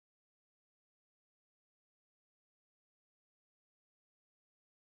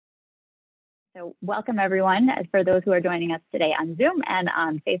So welcome everyone, for those who are joining us today on Zoom and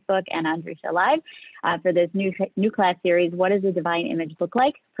on Facebook and on Drisha Live for this new class series, What does the Divine Image Look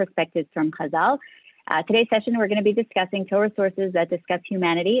Like? Perspectives from Chazal. Today's session, we're going to be discussing Torah sources that discuss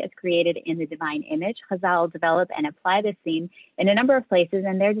humanity as created in the divine image. Chazal develop and apply this theme in a number of places,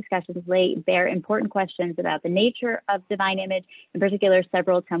 and their discussions bear important questions about the nature of divine image. In particular,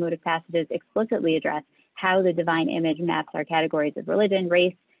 several Talmudic passages explicitly address how the divine image maps our categories of religion,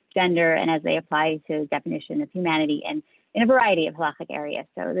 race, gender, and as they apply to definition of humanity and in a variety of halachic areas.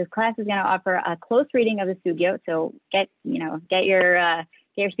 So this class is going to offer a close reading of the Zuckier. So get your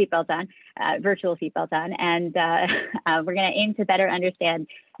seatbelt on, virtual seatbelt on, and we're going to aim to better understand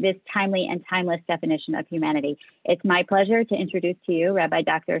this timely and timeless definition of humanity. It's my pleasure to introduce to you Rabbi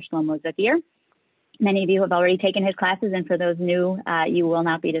Dr. Shlomo Zuckier. Many of you have already taken his classes, and for those new, you will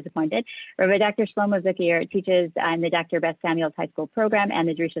not be disappointed. Rabbi Dr. Shlomo Zuckier teaches in the Dr. Beth Samuels High School program and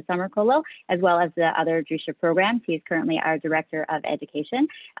the Drisha Summer Kollel, as well as the other Drisha programs. He is currently our Director of Education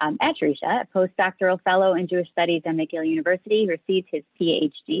at Drisha, a postdoctoral fellow in Jewish Studies at McGill University. He received his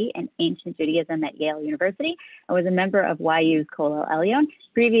PhD in Ancient Judaism at Yale University and was a member of YU's Kollel Elyon.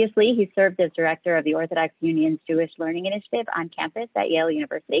 Previously, he served as Director of the Orthodox Union's Jewish Learning Initiative on campus at Yale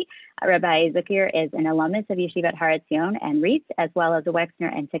University. Rabbi Zuckier is an alumnus of Yeshivat Har Etzion and REITs, as well as the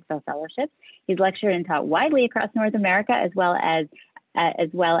Wexner and Tikva fellowships. He's lectured and taught widely across North America, as well as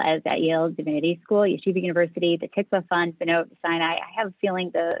at Yale Divinity School, Yeshiva University, the Tikva Fund, Benot Sinai. I have a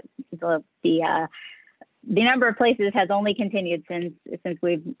feeling the number of places has only continued since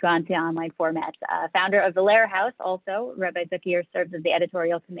we've gone to online formats. Founder of the Lair House, also, Rabbi Zuckier serves as the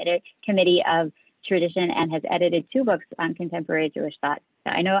editorial committee of Tradition and has edited 2 books on contemporary Jewish thought.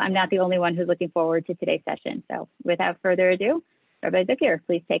 I know I'm not the only one who's looking forward to today's session. So without further ado, Rabbi Zuckier,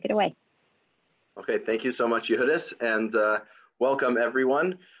 please take it away. Okay, thank you so much, Yehudis, and welcome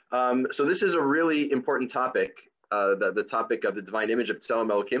everyone. So this is a really important topic, the topic of the divine image of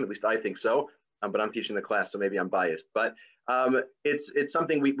Tselem Elokim, at least I think so, but I'm teaching the class, so maybe I'm biased. But it's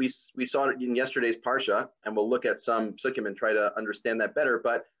something we saw in yesterday's Parsha, and we'll look at some psukim and try to understand that better.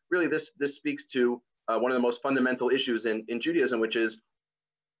 But really this speaks to one of the most fundamental issues in Judaism, which is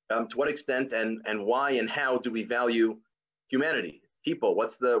to what extent and why and how do we value humanity, people?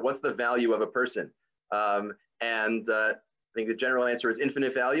 What's the value of a person? I think the general answer is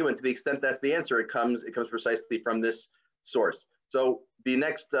infinite value, and to the extent that's the answer, it comes precisely from this source. So the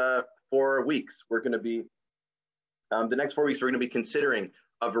next 4 weeks, we're going to be considering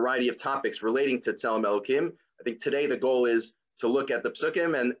a variety of topics relating to Tselem Elokim. I think today the goal is to look at the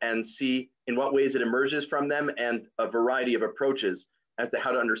psukim and see in what ways it emerges from them, and a variety of approaches as to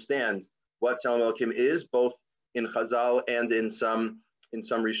how to understand what Tselem Elokim is, both in Chazal and in some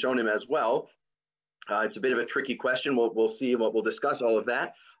Rishonim as well. It's a bit of a tricky question. We'll see. We'll discuss all of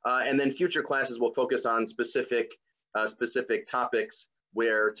that, and then future classes will focus on specific topics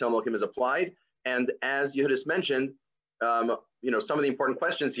where Tselem Elokim is applied. And as Yehudis mentioned, some of the important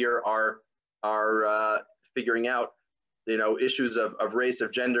questions here are figuring out issues of race,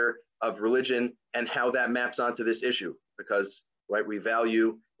 of gender, of religion, and how that maps onto this issue. Because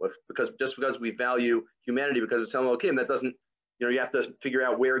just because we value humanity because of Tselem Elokim, that doesn't, you have to figure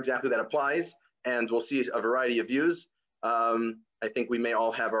out where exactly that applies, and we'll see a variety of views. I think we may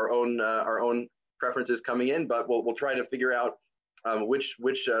all have our own preferences coming in, but we'll try to figure out which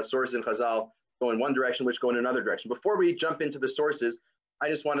sources in Chazal go in one direction, which go in another direction. Before we jump into the sources, I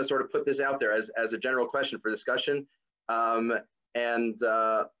just want to sort of put this out there as a general question for discussion. So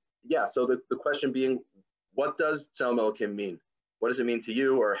the question being, what does Tselem Elokim mean? What does it mean to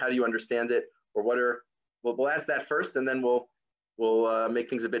you, or how do you understand it? Or we'll ask that first, and then we'll make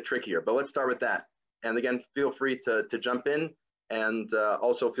things a bit trickier. But let's start with that. And again, feel free to jump in, and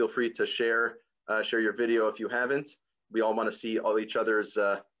also feel free to share your video if you haven't. We all want to see all each other's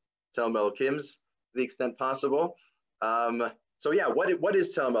Tselem Elokims to the extent possible. So yeah, what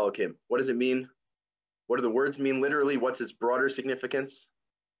is Tselem Elokim? What does it mean? What do the words mean literally? What's its broader significance?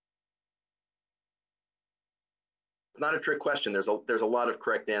 It's not a trick question. There's a lot of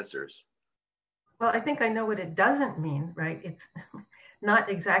correct answers. Well, I think I know what it doesn't mean, right? It's not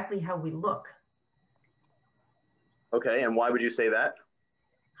exactly how we look. Okay, and why would you say that?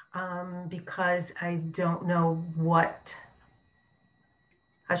 Because I don't know what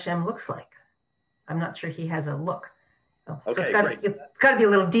Hashem looks like. I'm not sure he has a look. So okay, it's got to be a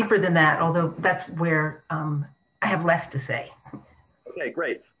little deeper than that, although that's where I have less to say. Okay,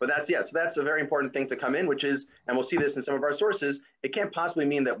 great. But that's a very important thing to come in, which is, and we'll see this in some of our sources, it can't possibly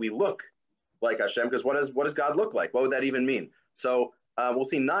mean that we look like Hashem, because what does God look like? What would that even mean? So we'll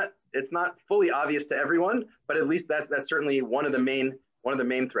see, it's not fully obvious to everyone, but at least that's certainly one of the main one of the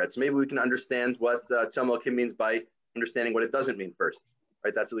main threads. Maybe we can understand what Tzelem Elokim means by understanding what it doesn't mean first,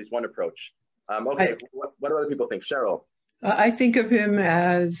 right? That's at least one approach. Okay, what do other people think? Cheryl? I think of him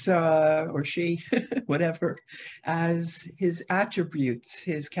as, or she, whatever, as his attributes,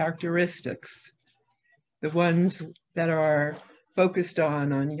 his characteristics, the ones that are focused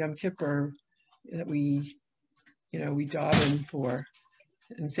on Yom Kippur that we daven for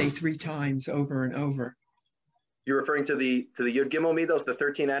and say 3 times over and over. You're referring to the Yud Gimel Midos, the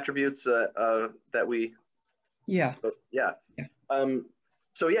 13 attributes that we. Yeah. Yeah.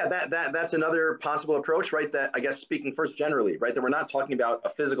 So yeah, that's another possible approach, right? That, I guess, speaking first generally, right? That we're not talking about a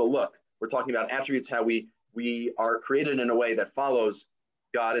physical look. We're talking about attributes, how we are created in a way that follows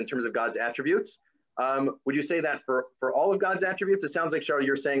God in terms of God's attributes. Would you say that for all of God's attributes? It sounds like, Cheryl,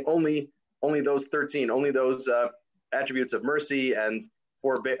 you're saying only those 13, only those attributes of mercy and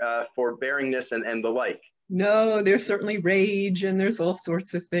forbearingness and the like. No, there's certainly rage and there's all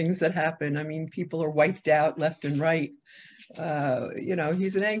sorts of things that happen. I mean, people are wiped out left and right.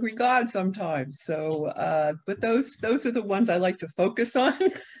 He's an angry God sometimes. So, but those are the ones I like to focus on.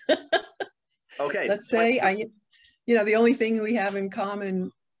 Okay. Let's say the only thing we have in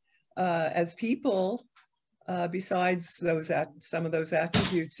common as people, besides some of those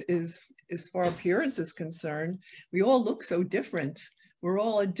attributes, is as far as appearance is concerned, we all look so different. We're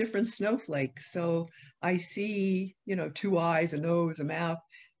all a different snowflake. So I see, 2 eyes, a nose, a mouth,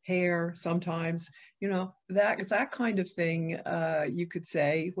 hair sometimes, that kind of thing. You could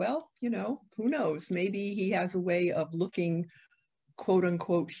say, well, who knows? Maybe he has a way of looking, quote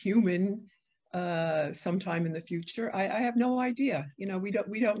unquote, human sometime in the future. I have no idea. We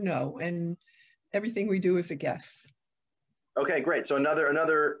don't know. And everything we do is a guess. Okay, great. So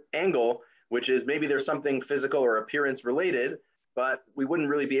another angle, which is maybe there's something physical or appearance related, but we wouldn't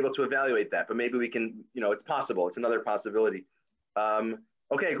really be able to evaluate that. But maybe we can, it's possible. It's another possibility.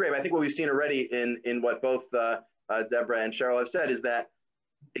 Okay, great. I think what we've seen already in what both Deborah and Cheryl have said is that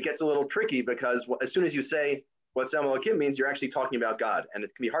it gets a little tricky because as soon as you say what Tzelem Elokim means, you're actually talking about God. And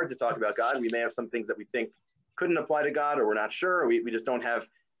it can be hard to talk about God. We may have some things that we think couldn't apply to God, or we're not sure, or we just don't have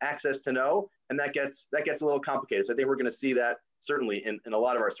access to know. And that gets a little complicated. So I think we're going to see that certainly in a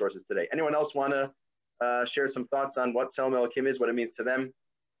lot of our sources today. Anyone else want to share some thoughts on what Tzelem Elokim is, what it means to them,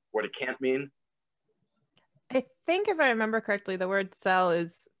 what it can't mean? I think if I remember correctly, the word cell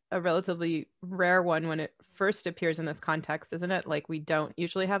is a relatively rare one when it first appears in this context, isn't it? Like we don't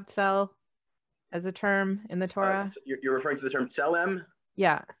usually have cell as a term in the Torah. So you're referring to the term tzelem?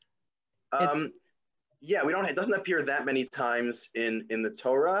 Yeah. Yeah, it doesn't appear that many times in the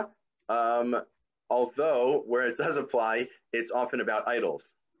Torah. Although where it does apply, it's often about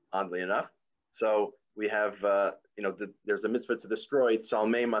idols, oddly enough. So we have, there's a mitzvah to destroy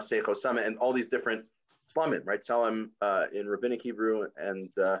Tsalmei Masei Chosama and all these different slamim, right? Tselem in Rabbinic Hebrew and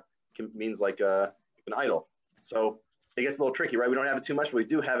means like an idol. So it gets a little tricky, right? We don't have it too much, but we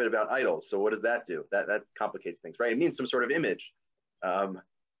do have it about idols. So what does that do? That complicates things, right? It means some sort of image.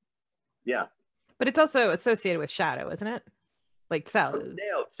 Yeah. But it's also associated with shadow, isn't it? Like cell.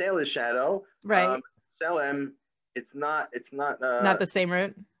 Sail is shadow. Right. Tselem, it's not not the same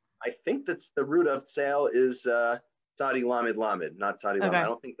root. I think that's the root of sail is Tzadi Lamed Lamed, not Tzadi Lamed. Okay.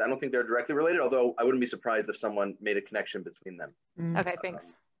 I don't think they're directly related, although I wouldn't be surprised if someone made a connection between them. Okay,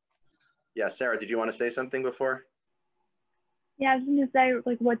 thanks. Yeah, Sarah, did you want to say something before? Yeah, I was going to say,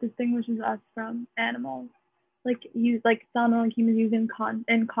 like, what distinguishes us from animals? Like, Tzelem Elokim is used in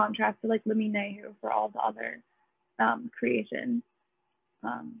contrast to, like, Liminenu for all the other creation,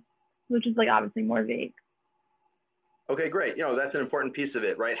 which is, like, obviously more vague. Okay, great. That's an important piece of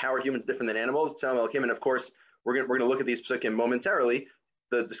it, right? How are humans different than animals? Tzelem Elokim, and of course, we're going to look at these psukim momentarily.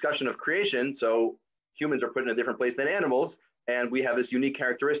 The discussion of creation, so humans are put in a different place than animals, and we have this unique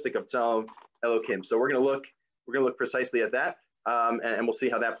characteristic of Tzelem Elokim. So we're going to look precisely at that, and we'll see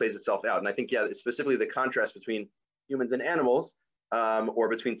how that plays itself out. And I think, yeah, specifically the contrast between humans and animals, or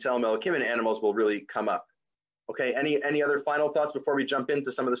between Tzelem Elokim and animals, will really come up. Okay, any other final thoughts before we jump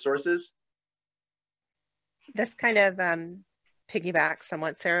into some of the sources? This kind of piggybacks on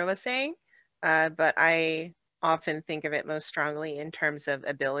what Sarah was saying, but I often think of it most strongly in terms of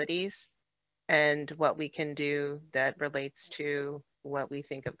abilities and what we can do that relates to what we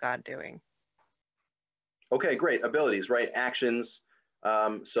think of God doing. Okay, great. Abilities, right? Actions.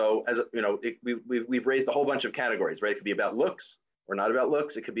 So as we've raised a whole bunch of categories, right? It could be about looks or not about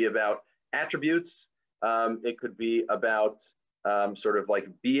looks. It could be about attributes. It could be about sort of like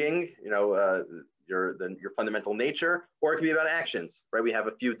being, your fundamental nature, or it could be about actions, right? We have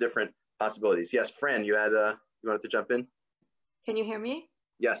a few different possibilities. Yes, Fran, you wanted to jump in? Can you hear me?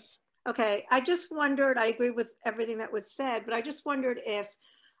 Yes. Okay, I just wondered, I agree with everything that was said, but I just wondered if,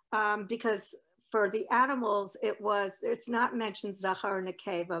 because for the animals, it's not mentioned Zachar and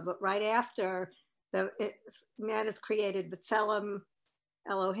Nekeva, but right after man is created, B'Tselem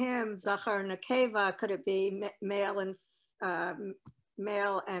Elohim, Zachar and Nekeva, could it be male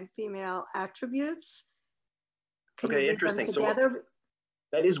and female attributes? Can Okay, you read them interesting. together? So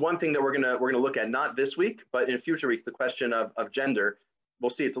that is one thing that we're gonna look at, not this week, but in future weeks, the question of gender. We'll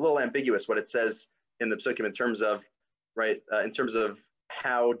see it's a little ambiguous what it says in the Psukim in terms of, right, in terms of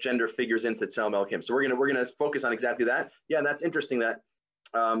how gender figures into Tselem Elohim. So we're gonna focus on exactly that. Yeah, and that's interesting that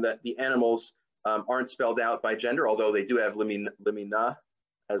that the animals aren't spelled out by gender, although they do have limina,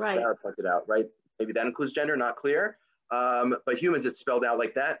 as Right. Sarah pointed out, right? Maybe that includes gender, not clear. But humans, it's spelled out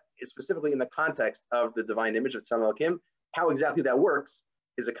like that, specifically in the context of the divine image of Tselem Elohim. How exactly that works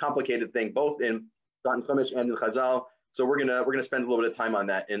is a complicated thing, both in Matan Chumash and in Chazal. So we're gonna spend a little bit of time on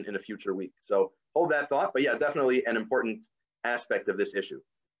that in a future week. So hold that thought, but yeah, definitely an important aspect of this issue.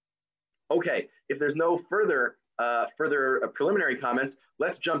 Okay, if there's no further preliminary comments,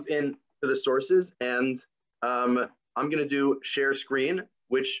 let's jump in to the sources, and I'm gonna do share screen,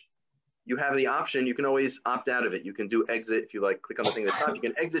 which you have the option. You can always opt out of it. You can do exit if you like. Click on the thing at the top. You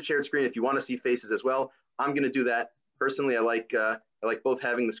can exit shared screen if you want to see faces as well. I'm gonna do that personally. I like both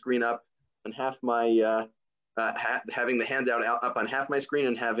having the screen up and half my having the handout up on half my screen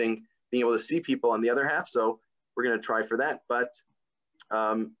and being able to see people on the other half. So we're going to try for that. But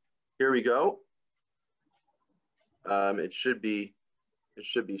here we go. It should be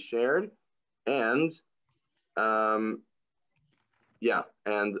shared, and yeah.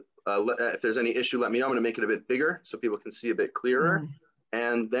 And if there's any issue, let me know. I'm going to make it a bit bigger so people can see a bit clearer.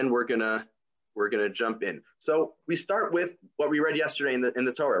 And then we're gonna jump in. So we start with what we read yesterday in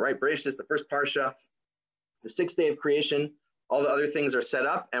the Torah, right? Bereshit, the first parsha. The sixth day of creation, all the other things are set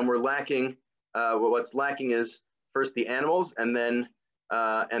up, and we're lacking. What's lacking is first the animals, and then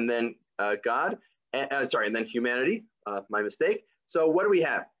God, and then humanity. My mistake. So what do we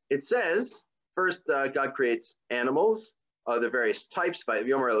have? It says first God creates animals, the various types. By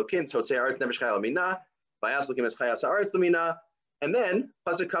Yomer Elokim, Totzei Aretz Nevesh Chayil Mina, Vayas Elokim Es Chayas Haaretz Lamina, and then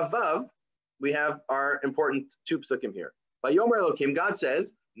Pasuk Kavav, we have our important two psukim here. By Yomer Elokim, God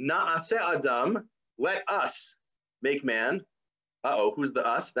says, Na'aseh Adam. Let us make man. Who's the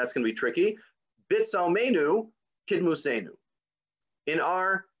us? That's going to be tricky. B'Tselmenu Kidmusenu. In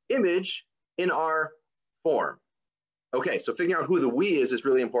our image, in our form. Okay, so figuring out who the we is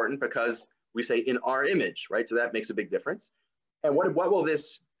really important because we say in our image, right? So that makes a big difference. And what will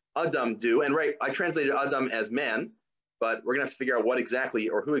this Adam do? And right, I translated Adam as man, but we're going to have to figure out what exactly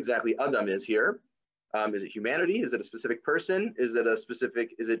or who exactly Adam is here. Is it humanity? Is it a specific person? Is it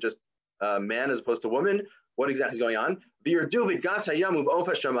just man as opposed to woman? What exactly is going on?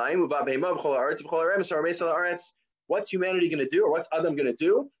 What's humanity going to do, or what's Adam going to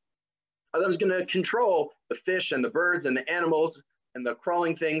do? Adam's going to control the fish and the birds and the animals and the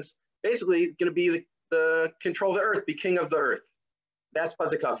crawling things. Basically, going to be the control the earth, be king of the earth. That's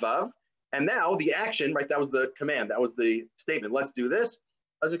Pasuk Vav. And now the action, right? That was the command. That was the statement. Let's do this.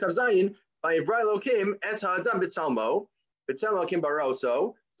 Pasuk Zayin. Vayivra Elokim es ha'adam b'tzelmo, b'tzelmo Elokim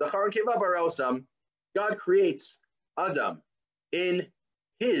baroso. God creates Adam in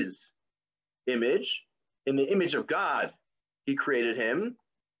his image, in the image of God, he created him.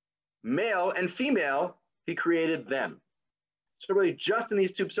 Male and female, he created them. So really just in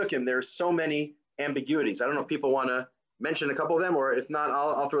these two psukim, there's so many ambiguities. I don't know if people want to mention a couple of them, or if not,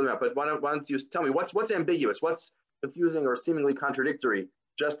 I'll throw them out. But why don't you tell me what's ambiguous, what's confusing or seemingly contradictory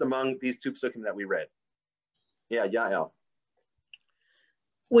just among these two psukim that we read? Yeah, Yael.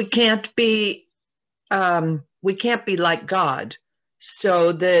 We can't be like God.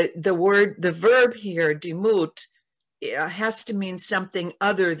 So the verb here, dimut, has to mean something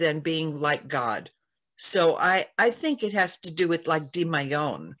other than being like God. So I think it has to do with like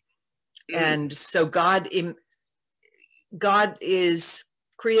dimayon. And so God is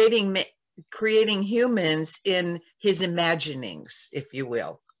creating humans in his imaginings, if you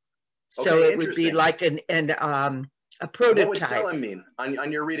will. So okay, it would be like a prototype. What would tselem mean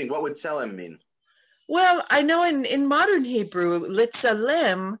on your reading? What would tselem mean? Well, I know in modern Hebrew,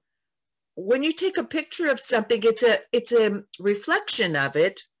 litzalem, when you take a picture of something, it's a reflection of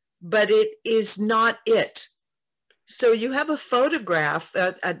it, but it is not it. So you have a photograph,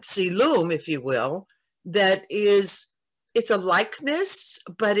 a tzilum, if you will, that it's a likeness,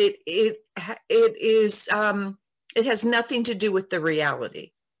 but it has nothing to do with the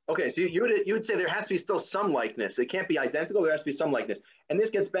reality. Okay, so you would say there has to be still some likeness. It can't be identical. There has to be some likeness. And this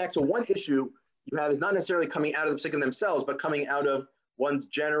gets back to one issue you have is not necessarily coming out of the psukim themselves, but coming out of one's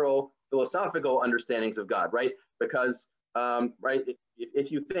general philosophical understandings of God, right? Because, right,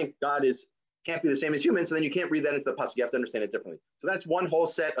 if you think God can't be the same as humans, so then you can't read that into the pasuk. You have to understand it differently. So that's one whole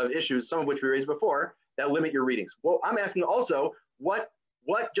set of issues, some of which we raised before, that limit your readings. Well, I'm asking also, what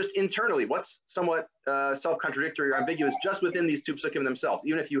just internally, what's somewhat self-contradictory or ambiguous just within these two psukim themselves,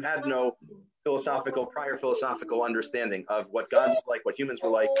 even if you had no prior philosophical understanding of what God was like, what humans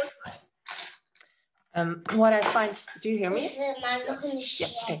were like? What I find, do you hear me? Yeah.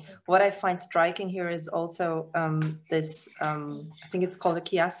 Okay. What I find striking here is also this, I think it's called a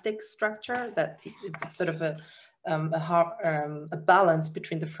chiastic structure, that it's sort of a balance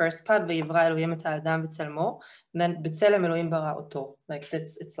between the first part, ויברא אלוהים את האדם בצלמו, and then בצלם אלוהים ברא אותו. Like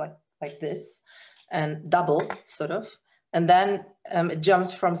this, it's like this, and double, sort of. And then it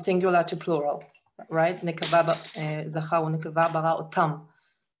jumps from singular to plural, right? נקבה זכר ונקבה ברא אותם.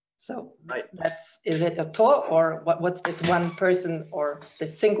 So right. Is it a Torah, or what's this one person, or the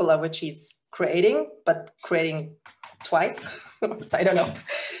singular which he's creating, but creating twice? So I don't know.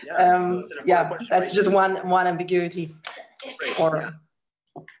 Yeah, question, that's right? just one ambiguity. Great. Or,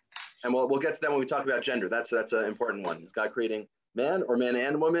 and we'll get to that when we talk about gender. That's an important one. Is God creating man or man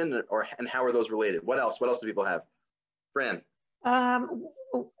and woman, and how are those related? What else? What else do people have? Fran.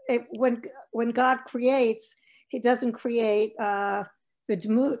 When God creates, he doesn't create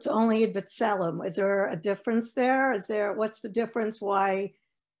B'dmut, only B'tselem. Is there a difference there? What's the difference? Why,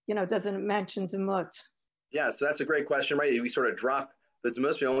 it doesn't mention Dmut? Yeah, so that's a great question, right? We sort of drop the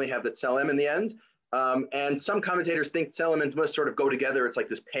Dmus, we only have the Tselem in the end. And some commentators think Tselem and Dmus sort of go together. It's like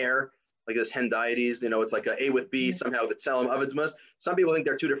this pair, like this hen deities, it's like a with B, somehow the Tselem of a Dmus. Some people think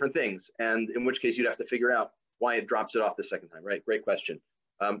they're two different things, and in which case you'd have to figure out why it drops it off the second time, right? Great question.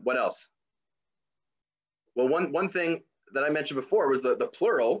 What else? Well, one thing that I mentioned before was the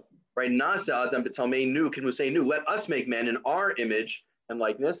plural, right? Nasa adam b'talmeinu k'museinu. Let us make man in our image and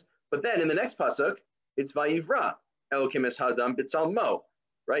likeness. But then in the next pasuk, it's vayivra Elokim es hadam b'tzalmo,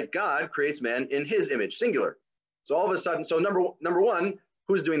 right? God creates man in his image, singular. So all of a sudden, so number one,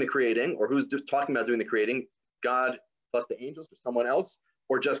 who's doing the creating, or who's talking about doing the creating? God plus the angels, or someone else,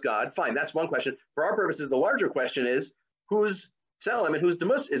 or just God? Fine, that's one question. For our purposes, the larger question is, whose tselem and whose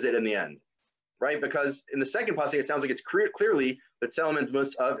demus is it in the end? Right? Because in the second pasuk, it sounds like it's clearly the tselem and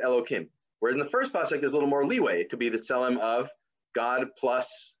demus of Elokim. Whereas in the first pasuk, there's a little more leeway. It could be the tselem of God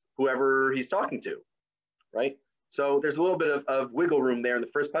plus whoever he's talking to, right? So there's a little bit of wiggle room there in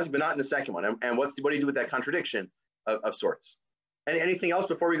the first pasuk, but not in the second one. And what do you do with that contradiction of sorts? Anything else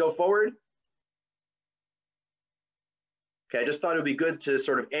before we go forward? Okay, I just thought it would be good to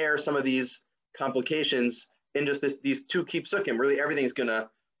sort of air some of these complications in just these two key psukim. Really, everything's going to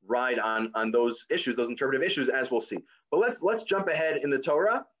ride on those issues, those interpretive issues, as we'll see. But let's jump ahead in the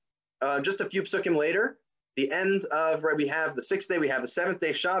Torah. Just a few psukim later, the end of, right, we have the 6th day, we have the 7th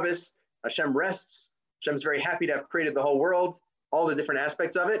day, Shabbos. Hashem rests. Hashem's very happy to have created the whole world, all the different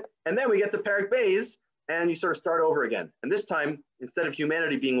aspects of it. And then we get to Perek Beis, and you sort of start over again. And this time, instead of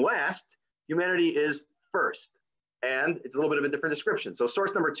humanity being last, humanity is first. And it's a little bit of a different description. So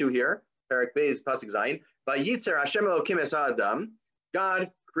source number 2 here, Perek Beis, Pasuk Zayin, Vayitzer Hashem Elokim es ha'adam.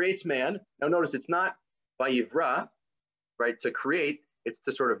 God creates man. Now notice it's not vayivra, right, to create, it's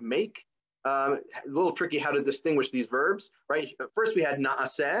to sort of make. A little tricky how to distinguish these verbs, right? First we had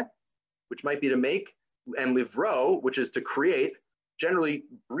na'aseh, which might be to make, and livro, which is to create. Generally,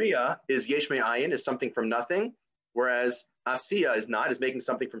 bria is yesh me'ayin, is something from nothing, whereas asiya is not, is making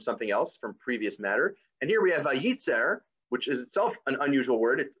something from something else, from previous matter. And here we have vayitzer, which is itself an unusual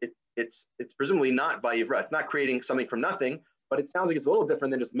word. It's presumably not vayivra. It's not creating something from nothing, but it sounds like it's a little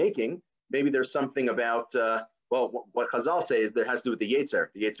different than just making. Maybe there's something about, what Chazal says there has to do with the Yetzer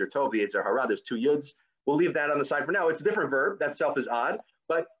Tov, the Yetzer Hara. There's 2 yuds. We'll leave that on the side for now. It's a different verb. That itself is odd.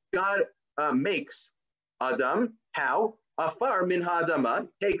 But God makes Adam. How? Afar min ha'adama,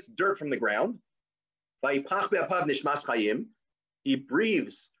 takes dirt from the ground. Vayipach be'apav nishmas chayim. He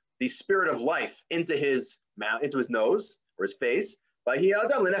breathes the spirit of life into his mouth, into his nose or his face. Vayi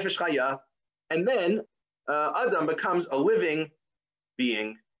Adam lenefesh chaya. And then Adam becomes a living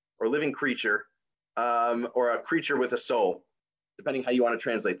being or living creature, or a creature with a soul, depending how you want to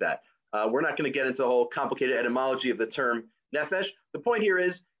translate that. We're not going to get into the whole complicated etymology of the term nefesh. The point here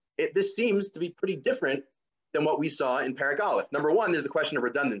is, this seems to be pretty different than what we saw in Perek Aleph. Number one, there's the question of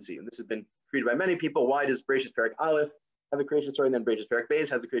redundancy, and this has been treated by many people. Why does Bereshis Perek Aleph have the creation story, and then Bereshis Perek Beis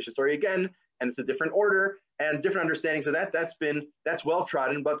has the creation story again, and it's a different order and different understandings of that? That's well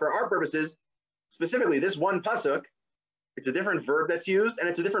trodden. But for our purposes, specifically this one pasuk, it's a different verb that's used, and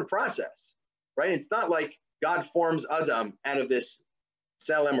it's a different process, right? It's not like God forms Adam out of this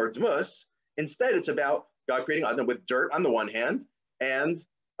Selem or Dmus. Instead, it's about God creating Adam with dirt on the one hand, and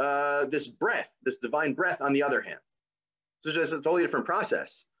this breath, this divine breath on the other hand. So it's just a totally different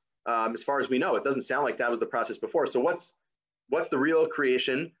process. As far as we know, it doesn't sound like that was the process before. So what's the real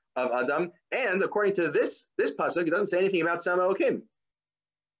creation of Adam? And according to this pasuk, it doesn't say anything about Tzelem Elokim,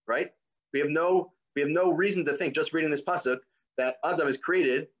 right? We have no reason to think, just reading this pasuk, that Adam is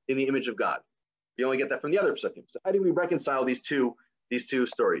created in the image of God. You only get that from the other pasukim. So how do we reconcile these two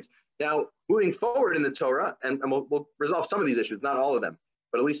stories? Now, moving forward in the Torah, and we'll resolve some of these issues, not all of them,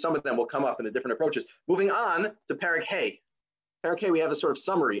 but at least some of them will come up in the different approaches. Moving on to Perek Hey. Perek Hey, we have a sort of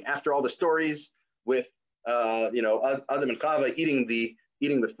summary after all the stories with Adam and Chava eating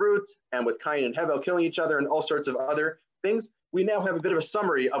the fruit, and with Cain and Hevel killing each other, and all sorts of other things. We now have a bit of a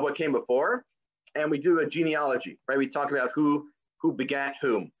summary of what came before, and we do a genealogy, right? We talk about who begat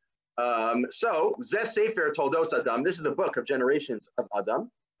whom. So Zeh Sefer Toldos Adam. This is the book of generations of Adam,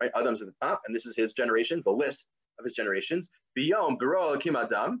 right? Adam's at the top, and this is his generations, the list of his generations. Biyom Biro Elokim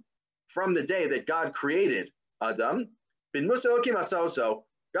Adam, from the day that God created Adam. Bin Musa Elokim Aso.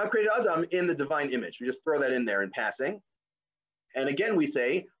 God created Adam in the divine image. We just throw that in there in passing. And again, we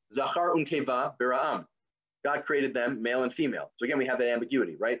say Zachar Unkeva Biraam. God created them male and female. So again, we have that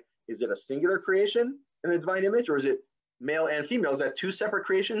ambiguity, right? Is it a singular creation in the divine image, or is it male and female? Is that two separate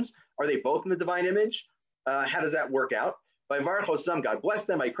creations? Are they both in the divine image? How does that work out? By Varach Hosam, God bless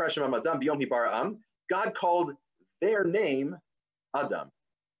them. God called their name Adam.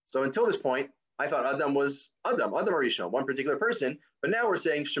 So until this point, I thought Adam was Adam Arishon, one particular person. But now we're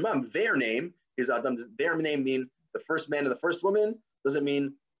saying Shemam, their name is Adam. Does their name mean the first man and the first woman? Does it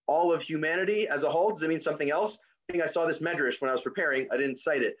mean all of humanity as a whole? Does it mean something else? I think I saw this medrash when I was preparing. I didn't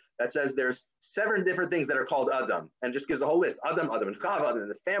cite it. That says there's 7 different things that are called Adam, and just gives a whole list. Adam and Chava, Adam and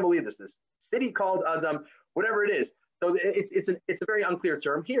the family. This city called Adam, whatever it is. So it's a very unclear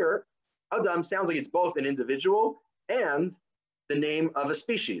term here. Adam sounds like it's both an individual and the name of a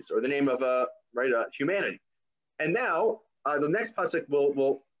species, or the name of humanity. And now the next pasuk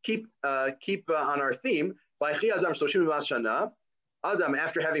will keep on our theme. Adam, Adam,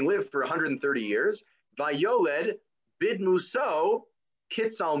 after having lived for 130 years, Vayoled bidmuso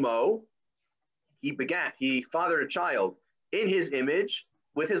kitsalmo, he fathered a child in his image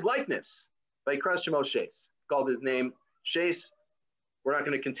with his likeness. Vaikras Shemo Shes, called his name Shes. We're not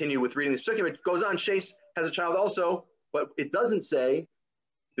going to continue with reading this psukim. It goes on. Shes has a child also, but it doesn't say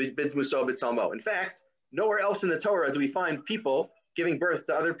bidmuso bitsalmo. In fact, nowhere else in the Torah do we find people giving birth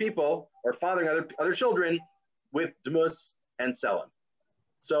to other people or fathering other children with dmus and tselem.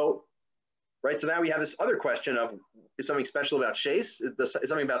 So now we have this other question of, is something special about Shes? Is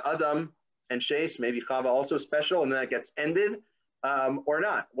something about Adam and Shes, maybe Chava also special, and then that gets ended, or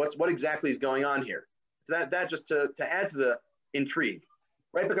not? What exactly is going on here? So that just to add to the intrigue,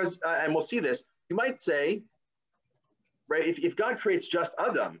 right? Because, and we'll see this, you might say, right, if God creates just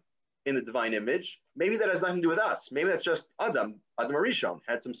Adam in the divine image, maybe that has nothing to do with us. Maybe that's just Adam Arishon,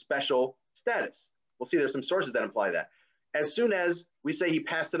 had some special status. We'll see there's some sources that imply that. As soon as we say he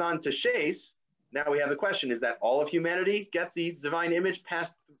passed it on to Shes, now we have the question, is that all of humanity get the divine image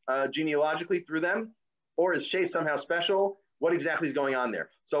passed genealogically through them? Or is Shes somehow special? What exactly is going on there?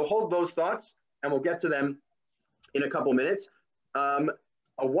 So hold those thoughts, and we'll get to them in a couple minutes.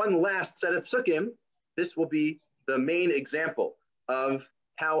 One last set of psukim. This will be the main example of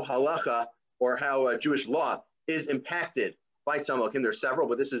how halacha, or how Jewish law, is impacted by Tzelem Elokim. There are several,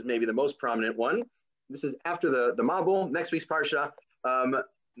 but this is maybe the most prominent one. This is after the Mabul, next week's Parsha.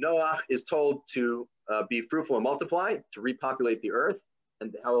 Noach is told to be fruitful and multiply, to repopulate the earth,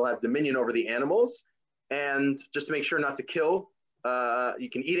 and how he'll have dominion over the animals. And just to make sure not to kill, you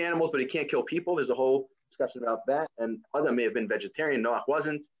can eat animals, but you can't kill people. There's a whole discussion about that. And Adam may have been vegetarian, Noach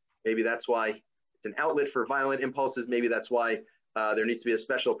wasn't. Maybe that's why it's an outlet for violent impulses. Maybe that's why there needs to be a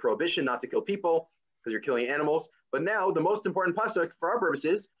special prohibition not to kill people, because you're killing animals. But now the most important pasuk for our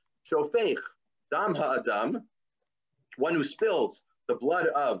purposes, Shofech Dam ha'adam, one who spills the blood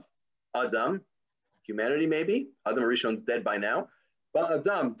of Adam, humanity maybe. Adam Arishon's dead by now.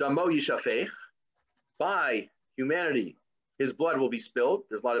 Ba'adam damo yishafech, by humanity, his blood will be spilled.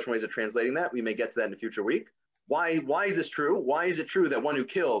 There's a lot of different ways of translating that. We may get to that in a future week. Why is this true? Why is it true that one who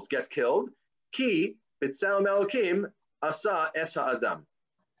kills gets killed? Ki b'tzelem Elokim asa es ha'adam.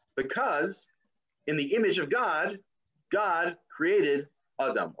 Because in the image of God, God created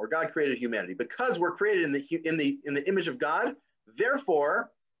Adam, or God created humanity. Because we're created in the image of God,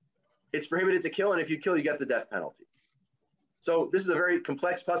 therefore it's prohibited to kill, and if you kill, you get the death penalty. So this is a very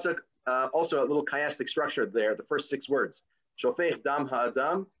complex pasuk, also a little chiastic structure there. The first 6 words: Shofech dam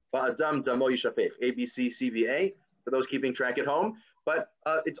ha'adam, ba'adam damo yishafech. A, B, C, C, B, A. For those keeping track at home, but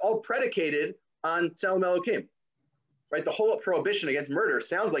it's all predicated on Tzelem Elokim. right? The whole prohibition against murder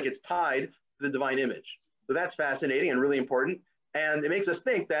sounds like it's tied to the divine image. So that's fascinating and really important. And it makes us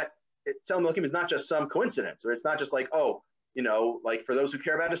think that Tselem Elokim is not just some coincidence, or it's not just like, oh, you know, like for those who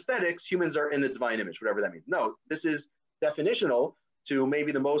care about aesthetics, humans are in the divine image, whatever that means. No, this is definitional to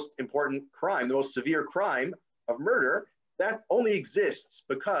maybe the most important crime, the most severe crime of murder, that only exists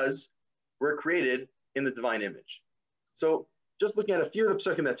because we're created in the divine image. So just looking at a few of the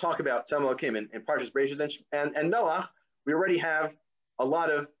psukim that talk about Tselem Elokim and Parshas Bereishis and Noach, we already have a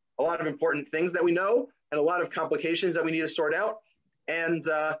lot of important things that we know and a lot of complications that we need to sort out. And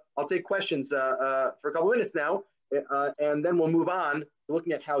I'll take questions for a couple minutes now, and then we'll move on to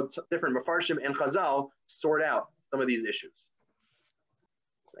looking at how different Mefarshim and Chazal sort out some of these issues.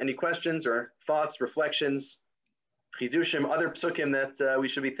 Any questions or thoughts, reflections, chidushim, other psukim that we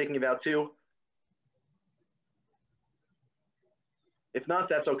should be thinking about too? If not,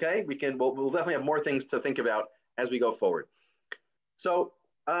 that's okay. We'll definitely have more things to think about as we go forward. So,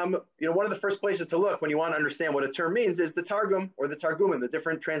 you know, one of the first places to look when you want to understand what a term means is the Targum or the Targumim, the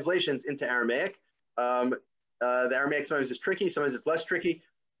different translations into Aramaic. The Aramaic sometimes is tricky, sometimes it's less tricky.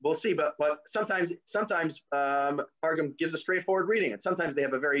 We'll see, but sometimes Targum gives a straightforward reading, and sometimes they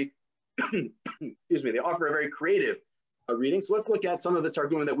have a very, excuse me, they offer a very creative reading. So let's look at some of the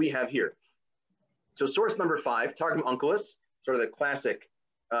Targumim that we have here. So source number 5, Targum Onkelos, sort of the classic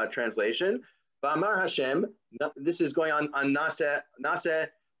translation. V'amar Hashem, this is going on Naseh, right?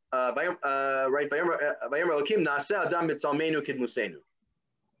 Vayomer Elokim Naseh Adam Mitzalmenu Kidmusenu.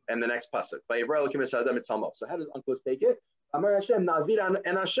 And the next pasuk, Vayivra Elokim Es Adam Mitzalmo. So how does Onkelos take it? Amar Hashem Na'avir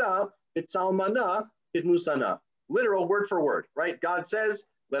Enasha Mitzalmana Kidmusana. Literal word for word, right? God says,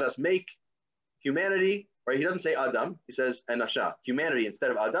 let us make humanity, right? He doesn't say Adam, he says Enasha, humanity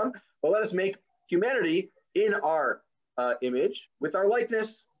instead of Adam. But let us make humanity in our image with our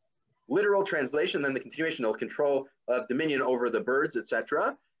likeness. Literal translation, then the continuation of control of dominion over the birds,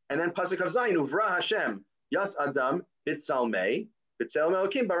 etc. And then pasuk of Zayin, Uvra Hashem Yas Adam Bitzalmei B'Tselem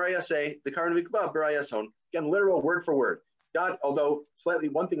Elokim Barayaseh Dekaron Vikba Barayason. Again, literal word for word. God, although slightly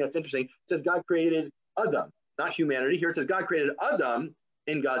one thing that's interesting, it says God created Adam, not humanity. Here it says God created Adam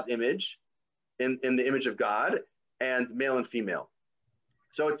in God's image, in the image of God, and male and female.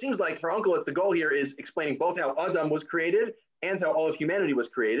 So it seems like for Onkelos, the goal here is explaining both how Adam was created and how all of humanity was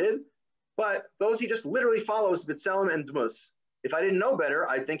created. But those he just literally follows B'Tselem and Dmus. If I didn't know better,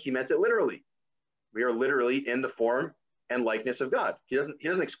 I'd think he meant it literally. We are literally in the form and likeness of God. He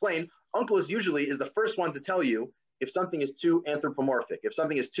doesn't explain. Onkelos usually is the first one to tell you if something is too anthropomorphic, if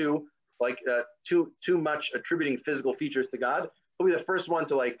something is too much attributing physical features to God. He'll be the first one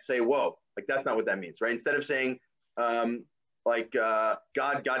to say, whoa, that's not what that means, right? Instead of saying God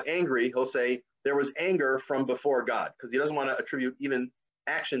got angry, he'll say there was anger from before God, because he doesn't want to attribute even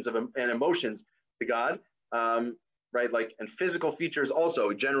actions and emotions to God, right? And physical features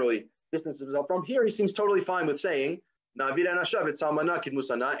also generally distance himself from. Here he seems totally fine with saying Na'avir Enasha B'Tsalmana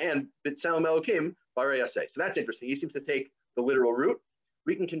Kidmusana and B'Tselem Elokim Barayaseh. So that's interesting. He seems to take the literal route.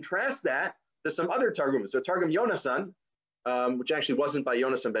 We can contrast that to some other Targums. So Targum Yonasan, which actually wasn't by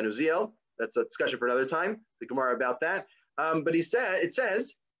Yonasan ben Uziel. That's a discussion for another time, the Gemara about that. But it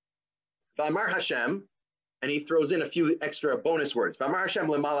says, V'amar Hashem, and he throws in a few extra bonus words. V'amar Hashem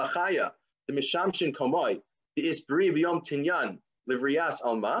lemalachaya, the mishamshin komoi, the isbri b'yom tinyan, livriyas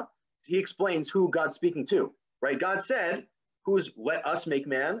alma. He explains who God's speaking to, right? God said, who's let us make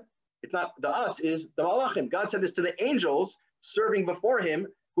man? It's not the us, is the malachim. God said this to the angels serving before him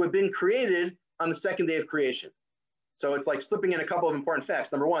who had been created on the second day of creation. So it's like slipping in a couple of important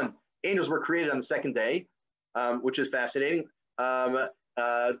facts. Number one, angels were created on the second day, which is fascinating.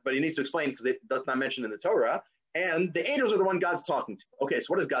 But he needs to explain because it does not mention in the Torah. And the angels are the one God's talking to. Okay, so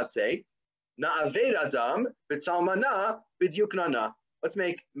what does God say? Na'aved Adam b'tzalmana b'dyuknana. Let's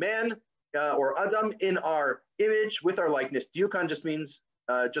make man or Adam in our image with our likeness. Dyukan just means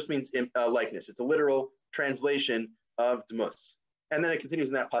likeness. It's a literal translation of Dmus. And then it continues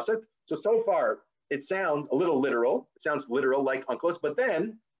in that pasuk. So far, it sounds a little literal. It sounds literal like Onkelos. But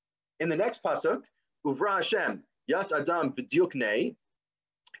then in the next pasuk, Uvra Hashem Yas Adam b'dyuknei.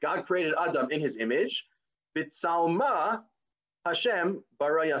 God created Adam in his image. B'tzalma Hashem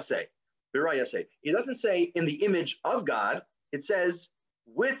barayaseh. It doesn't say in the image of God. It says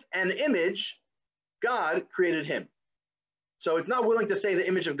with an image, God created him. So it's not willing to say the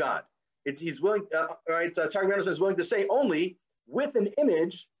image of God. He's willing, Targum Yonasan is willing to say only with an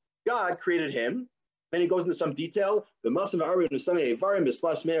image, God created him. Then he goes into some detail. With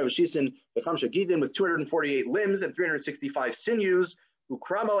 248 limbs and 365 sinews,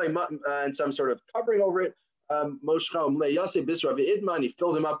 and some sort of covering over it. And he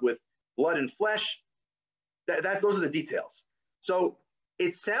filled him up with blood and flesh. Those are the details. So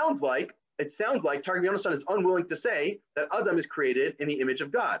it sounds like Targum Yonasan is unwilling to say that Adam is created in the image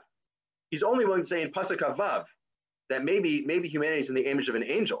of God. He's only willing to say in Pasuk Vav that maybe humanity is in the image of an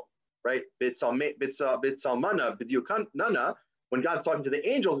angel, right? Bitsalmana, Bidyukanana, when God's talking to the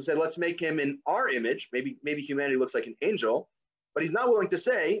angels, he said, let's make him in our image. Maybe humanity looks like an angel, but he's not willing to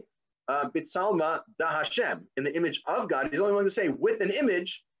say Bitsalma da Hashem, in the image of God. He's only willing to say with an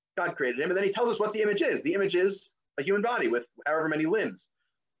image, God created him. And then he tells us what the image is. The image is a human body with however many limbs.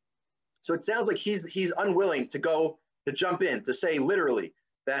 So it sounds like he's unwilling to jump in, to say literally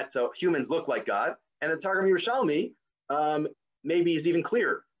that humans look like God. And the Targum Yerushalmi maybe is even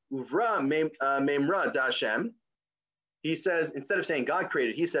clearer. Uvra memra da Hashem. He says, instead of saying God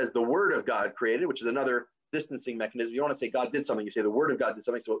created, he says the word of God created, which is another distancing mechanism. You want to say God did something, you say the word of God did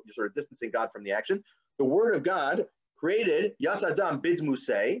something, so you're sort of distancing God from the action. The word of God created Yas Adam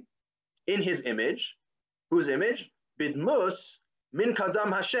bidmusei, in his image. Whose image? Bidmus min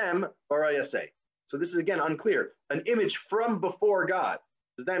kadam Hashem barayaseh. So this is again unclear. An image from before God.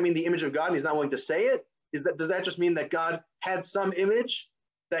 Does that mean the image of God and he's not willing to say it? Does that just mean that God had some image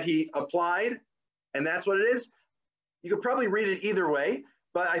that he applied and that's what it is? You could probably read it either way,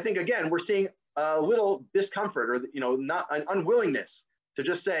 but I think again we're seeing a little discomfort or not an unwillingness to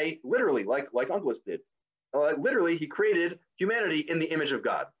just say literally like Uncleus did. Literally, he created humanity in the image of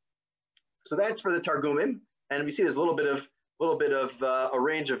God. So that's for the Targumim, and we see there's a little bit of a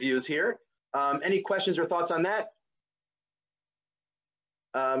range of views here. Any questions or thoughts on that?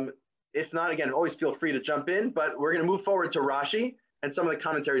 If not, again, always feel free to jump in. But we're going to move forward to Rashi and some of the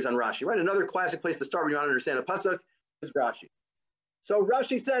commentaries on Rashi. Right, another classic place to start when you want to understand a pasuk is Rashi. So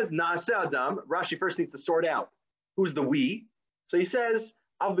Rashi says Naaseh Adam. Rashi first needs to sort out who's the we. So he says,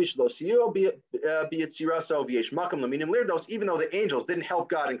 even though the angels didn't help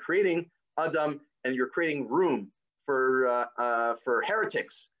God in creating Adam, and you're creating room for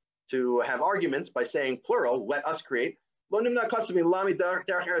heretics to have arguments by saying plural, let us create. It's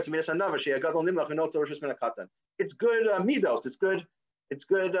good midos, it's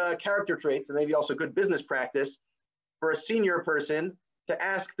good character traits, and maybe also good business practice for a senior person to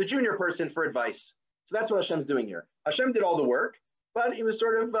ask the junior person for advice. So that's what Hashem's doing here. Hashem did all the work, but he was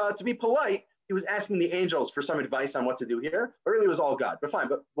sort of, to be polite, he was asking the angels for some advice on what to do here. But really it was all God, but fine.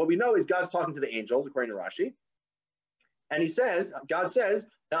 But what we know is God's talking to the angels, according to Rashi. And he says, God says,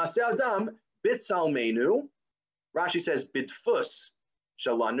 Naaseh Adam bitsalmenu. Rashi says, bidfus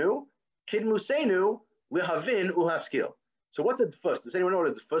shalanu, kidmusenu lihavin uhaskil. So what's a dfus? Does anyone know what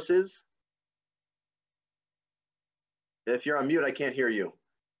a dfus is? If you're on mute, I can't hear you.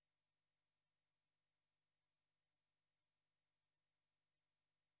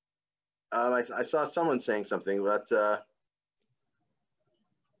 I saw someone saying something, but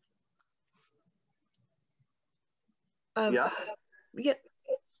yeah,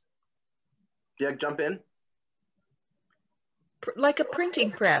 jump in. Like a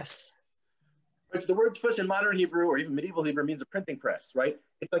printing press. It's the word tfus in modern Hebrew or even medieval Hebrew means a printing press, right?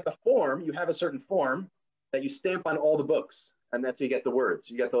 It's like a form. You have a certain form that you stamp on all the books, and that's how you get the words.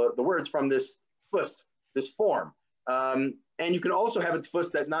 You get the words from this tfus, this form. And you can also have a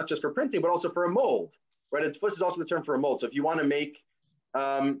tfus that's not just for printing, but also for a mold, right? A tfus is also the term for a mold. So if you want to make,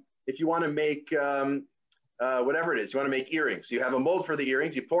 whatever it is, you want to make earrings. You have a mold for the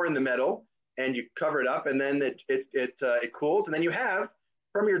earrings. You pour in the metal and you cover it up, and then it cools, and then you have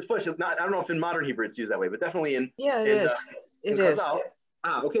from your tfus. It's not. I don't know if in modern Hebrew it's used that way, but definitely in it is. It is. Chazal.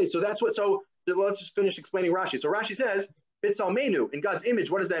 Okay. So that's what. So let's just finish explaining Rashi. So Rashi says bitsalmenu, in God's image.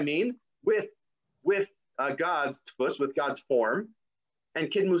 What does that mean? With God's tfus, with God's form,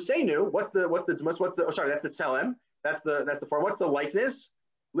 and kidmusenu. That's the tselem. That's the form. What's the likeness?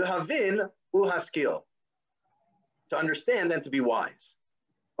 Lihavin uhaskil. To understand and to be wise.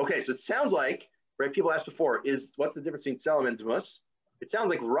 Okay, so it sounds like, right? People asked before, what's the difference between tselem and dmus? It sounds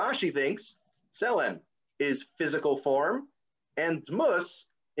like Rashi thinks tselem is physical form, and dmus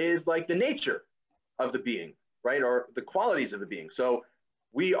is like the nature of the being, right? Or the qualities of the being. So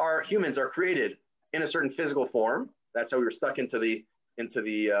humans are created in a certain physical form. That's how we were stuck into the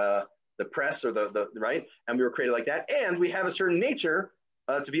press or the right, and we were created like that. And we have a certain nature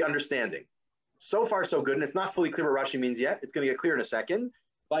to be understanding. So far, so good, and it's not fully clear what Rashi means yet. It's going to get clear in a second.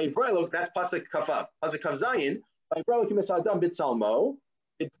 By Ivrilo, that's pasuk kafav. Pasuk kav zayin. By Ivrilo kimis adam bitsalmo.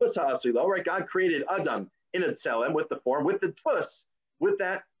 It tfus ha'asilo. Right? God created Adam in a tselem with the form, with the tfus, with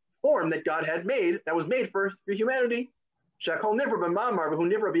that form that God had made, that was made for humanity. Shakol nivra b'mamar v'hu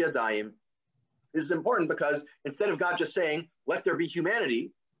nivra b'yadayim. This is important because instead of God just saying, "Let there be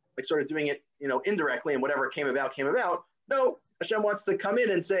humanity," like sort of doing it, indirectly, and whatever came about. No, Hashem wants to come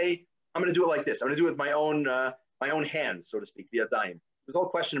in and say, I'm going to do it like this. I'm going to do it with my own hands, so to speak, the Adayim. There's a whole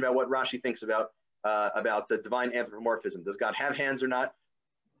question about what Rashi thinks about divine anthropomorphism. Does God have hands or not?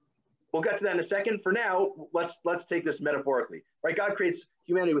 We'll get to that in a second. For now, let's take this metaphorically. Right? God creates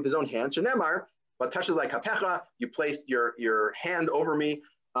humanity with his own hands. Shenemar, but touches like hapecha, you placed your hand over me.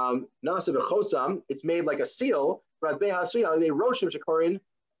 Nasa b'chosam, it's made like a seal. Can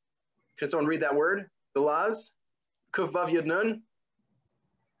someone read that word? Bilaz, kuvav yud nun.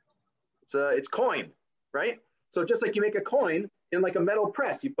 It's coin, right? So just like you make a coin in like a metal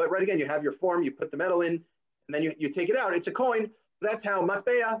press, you put, right, again, you have your form, you put the metal in, and then you take it out. It's a coin. That's how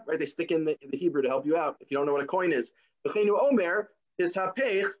matbeya, right? They stick in the Hebrew to help you out if you don't know what a coin is. V'cheinu omer is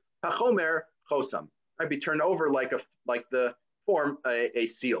hapeich hachomer chosam. Right, be turned over like the form a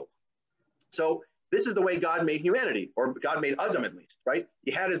seal. So this is the way God made humanity, or God made Adam at least, right?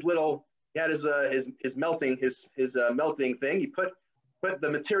 He had his melting thing. He put the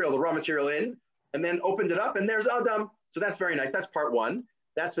material, the raw material in, and then opened it up, and there's Adam. So that's very nice. That's part one.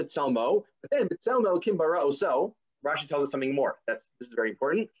 That's B'Tselmo. But then B'Tselmo Kim Bara Oso. Rashi tells us something more. This is very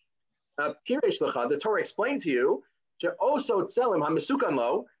important. The Torah explained to you, also Tselem HaMesukan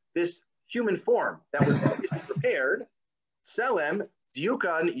Lo, this human form that was obviously prepared, Tselem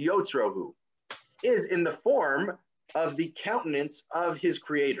Diukan Yotzrohu, is in the form of the countenance of his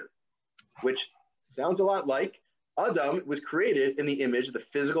creator, which sounds a lot like Adam was created in the image, the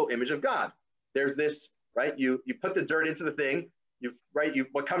physical image of God. There's this, right? You put the dirt into the thing,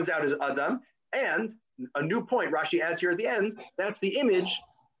 what comes out is Adam, and a new point Rashi adds here at the end, that's the image,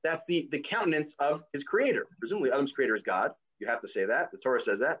 that's the countenance of his creator. Presumably Adam's creator is God. You have to say that. The Torah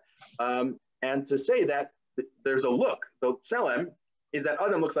says that. And to say that there's a look, the Tselem, is that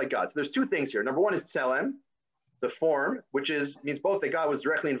Adam looks like God. So there's two things here. Number one is Tselem, the form, which means both that God was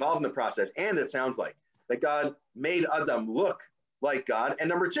directly involved in the process, and it sounds like that God made Adam look like God. And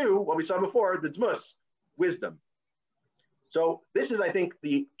number two, what we saw before, the Dmus, wisdom. So this is, I think,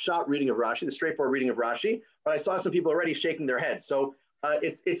 the short reading of Rashi, the straightforward reading of Rashi, but I saw some people already shaking their heads. So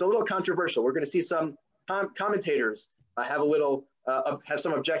it's a little controversial. We're going to see some commentators have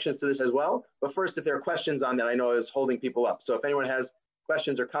some objections to this as well. But first, if there are questions on that, I know I was holding people up. So if anyone has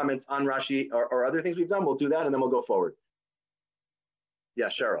questions or comments on Rashi or other things we've done, we'll do that, and then we'll go forward. Yeah,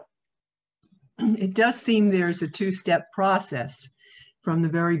 Cheryl. It does seem there's a two-step process from the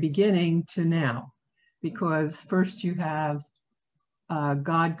very beginning to now, because first you have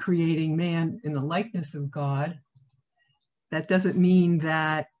God creating man in the likeness of God. That doesn't mean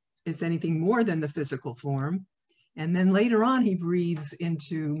that it's anything more than the physical form. And then later on, he breathes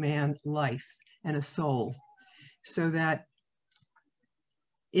into man life and a soul, so that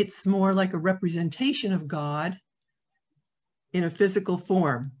it's more like a representation of God in a physical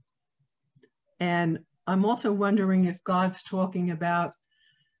form. And I'm also wondering if God's talking about,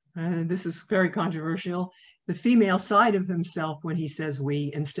 this is very controversial, the female side of himself when he says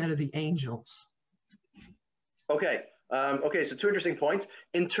we instead of the angels. Okay. So two interesting points.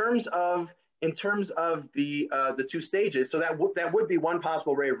 In terms of the two stages, so that would be one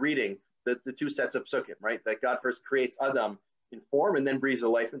possible way of reading the two sets of psukim, right? That God first creates Adam in form and then breathes the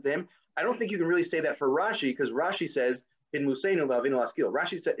life into him. I don't think you can really say that for Rashi, because Rashi says in Museinu Lavinu Laskil.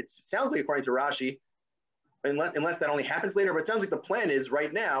 Rashi said, it sounds like, according to Rashi, unless that only happens later, but it sounds like the plan is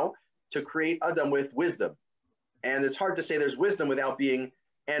right now to create Adam with wisdom, and it's hard to say there's wisdom without being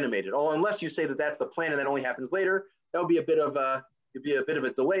animated. Or unless you say that that's the plan and that only happens later, that would be a bit of a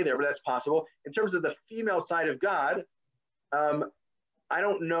delay there, but that's possible. In terms of the female side of God, I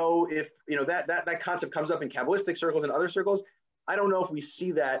don't know if that concept comes up in Kabbalistic circles and other circles. I don't know if we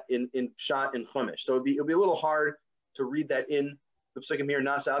see that in Pshat and Chumash. So it'd be a little hard to read that in the psukim here,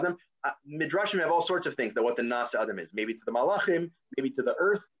 Nasa Adam. Midrashim have all sorts of things that what the Nasa Adam is. Maybe to the Malachim, maybe to the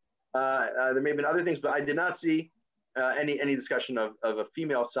earth. There may have been other things, but I did not see any discussion of a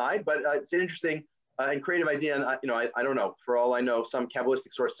female side. But it's an interesting and creative idea. And I don't know. For all I know, some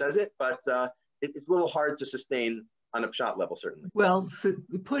Kabbalistic source says it, but it's a little hard to sustain on a pshat level, certainly. Well, so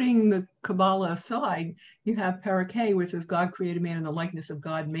putting the Kabbalah aside, you have Parakeh, which says God created man in the likeness of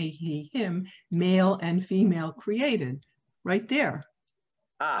God, made he him, male and female created, right there.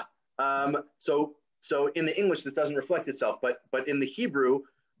 So in the English, this doesn't reflect itself, but in the Hebrew,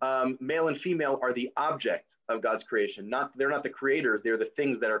 male and female are the object of God's creation. They're not the creators, they're the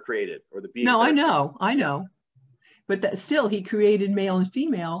things that are created, or the beings. No, I know. But still, he created male and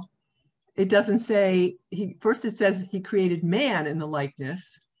female. It doesn't say, first it says he created man in the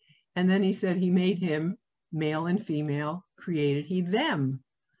likeness, and then he said he made him male and female, created he them.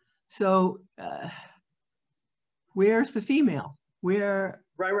 So where's the female? Where?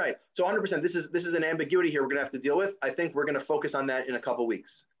 Right. So 100%. This is an ambiguity here we're going to have to deal with. I think we're going to focus on that in a couple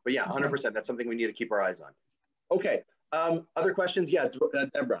weeks. But yeah, 100%. That's something we need to keep our eyes on. Okay. Other questions? Yeah,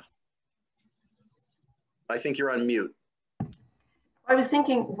 Deborah. I think you're on mute. I was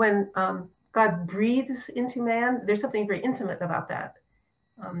thinking when God breathes into man, there's something very intimate about that.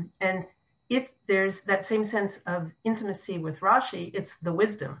 And if there's that same sense of intimacy with Rashi, it's the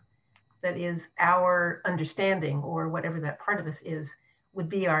wisdom that is our understanding, or whatever that part of us is, would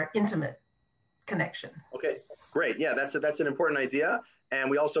be our intimate connection. Okay, great. Yeah, that's an important idea. And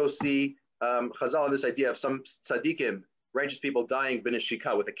we also see Chazal, this idea of some tzaddikim, righteous people, dying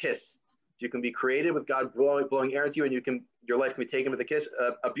b'neshika, with a kiss. You can be created with God blowing air into you, and your life can be taken with a kiss.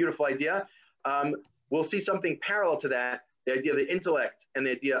 A beautiful idea. We'll see something parallel to that. The idea of the intellect and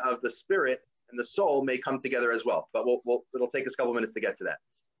the idea of the spirit and the soul may come together as well. But it'll take us a couple minutes to get to that.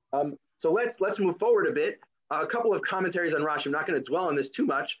 So let's move forward a bit. A couple of commentaries on Rashi. I'm not going to dwell on this too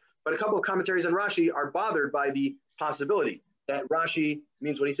much, but a couple of commentaries on Rashi are bothered by the possibility that Rashi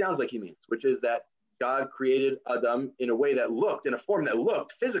means what he sounds like he means, which is that God created Adam in a form that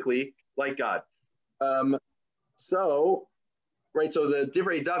looked physically like God. So the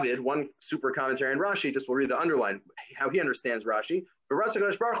Divrei David, one super commentary on Rashi, just will read the underline, how he understands Rashi.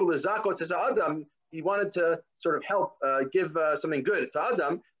 He wanted to sort of help give something good to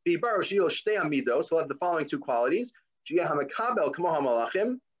Adam. He'll have the following two qualities. He'll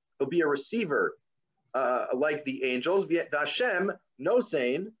be a receiver like the angels. He'll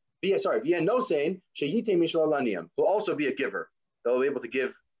also be a giver. They'll be able to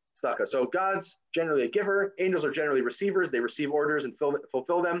give tzedakah. So God's generally a giver. Angels are generally receivers. They receive orders and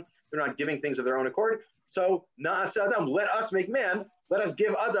fulfill them. They're not giving things of their own accord. So na'aseh Adam, let us make man. Let us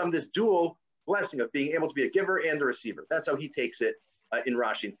give Adam this dual blessing of being able to be a giver and a receiver. That's how he takes it in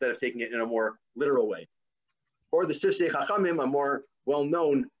Rashi, instead of taking it in a more literal way. Or the Sifsei Chachamim, a more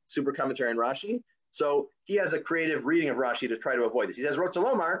well-known super commentary on Rashi. So he has a creative reading of Rashi to try to avoid this. He says,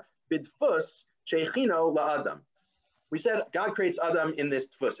 Rotzalomar bidfus sheichino la'adam. We said God creates Adam in this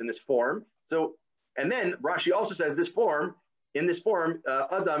tfus, in this form. So, and then Rashi also says in this form,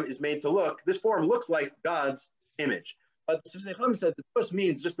 Adam is made to look. This form looks like God's image. But the Sifsei Chachamim says the tfus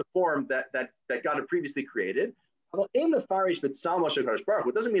means just the form that God had previously created. In the farish b'tzalmo shel Kadosh Baruch Hu,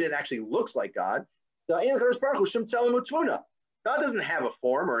 it doesn't mean it actually looks like God. God doesn't have a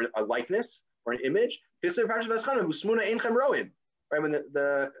form or a likeness or an image. Right, when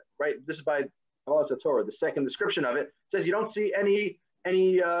this is by Allah Torah, the second description of it says you don't see any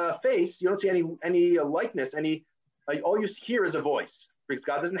face, you don't see any likeness, all you hear is a voice, because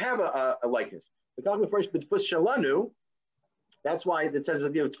God doesn't have a likeness. That's why it says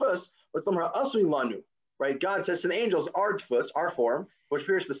at the end of tfus, right? God says to the angels, our tfus, our form, which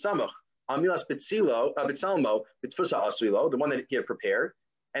appears b'samach, amilas b'tzalmo, the one that he had prepared.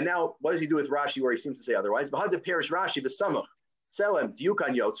 And now, what does he do with Rashi, where he seems to say otherwise? B'had perish Rashi b'samach, tselem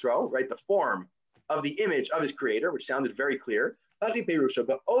diukan yotzro, right? The form of the image of his creator, which sounded very clear.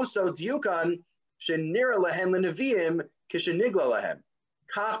 But also diukan shenira lahem leneviim kishenigla lahem.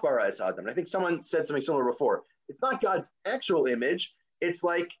 Kach bara es Adam. I think someone said something similar before. It's not God's actual image. It's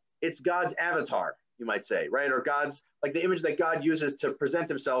God's avatar, you might say, right? Or God's, like the image that God uses to present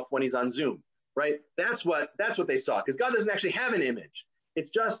himself when he's on Zoom, right? That's what they saw, because God doesn't actually have an image. It's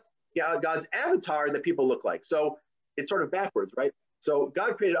just God's avatar that people look like. So it's sort of backwards, right? So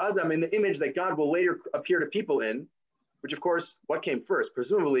God created Adam in the image that God will later appear to people in, which of course, what came first?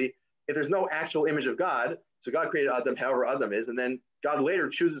 Presumably, if there's no actual image of God, so God created Adam however Adam is, and then God later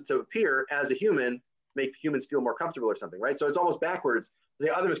chooses to appear as a human, make humans feel more comfortable or something, right? So it's almost backwards.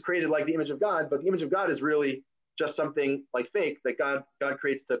 The Adam is created like the image of God, but the image of God is really just something like fake that God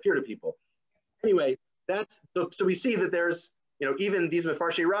creates to appear to people. Anyway, so we see that there's, even these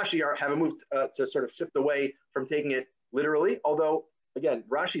Mefarshei Rashi have moved to sort of shift away from taking it literally. Although, again,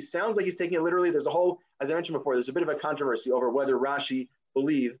 Rashi sounds like he's taking it literally. There's a whole, as I mentioned before, there's a bit of a controversy over whether Rashi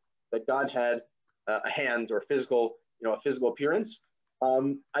believed that God had a hand or a physical appearance.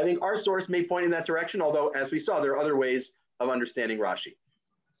 I think our source may point in that direction, although, as we saw, there are other ways of understanding Rashi.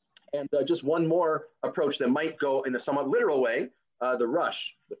 And just one more approach that might go in a somewhat literal way, the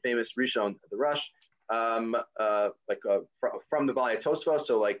Rush, the famous Rishon, the Rush, from the Balei Tosfos,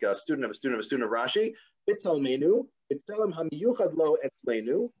 so like a student of Rashi, Bitzalmenu, Bitzelem hamiyuchad lo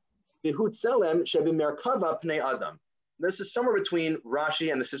etzlenu, Bihutzelem shebimerkava pnei Adam. This is somewhere between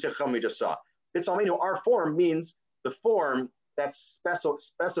Rashi and the Sifsei Chachamim we just saw. Bitzalmenu, our form, means the form that's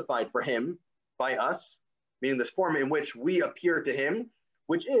specified for him by us, meaning this form in which we appear to him,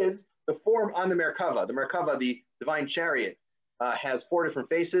 which is the form on the Merkava. The Merkava, the divine chariot, has 4 different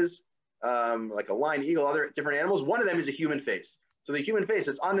faces, like a lion, eagle, other different animals. One of them is a human face. So the human face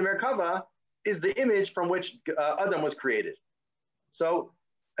that's on the Merkava is the image from which Adam was created. So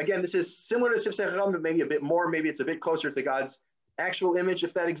again, this is similar to Sifsei Chacham, but maybe a bit more. Maybe it's a bit closer to God's actual image,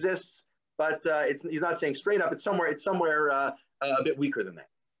 if that exists. But he's not saying straight up. It's somewhere a bit weaker than that.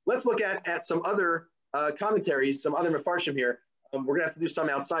 Let's look at some other commentaries, some other mefarshim here. We're going to have to do some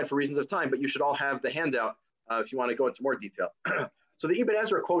outside for reasons of time, but you should all have the handout if you want to go into more detail. So the Ibn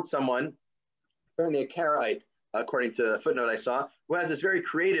Ezra quotes someone, apparently a Karaite, according to the footnote I saw, who has this very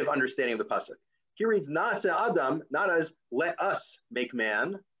creative understanding of the pasuk. He reads Na'aseh Adam not as let us make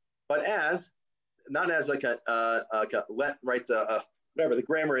man, but as not as like a let right whatever the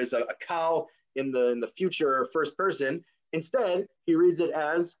grammar is a kal in the future first person. Instead, he reads it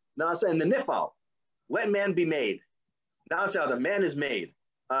as Na'aseh in the nifal, let man be made. Na'aseh Adam, man is made,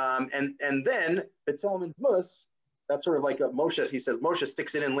 and then B'Tselem Mus. That's sort of like a Moshe. He says Moshe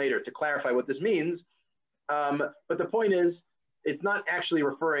sticks it in later to clarify what this means. But the point is, it's not actually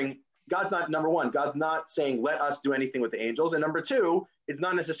referring, God's not, number one, God's not saying, let us do anything with the angels. And number two, it's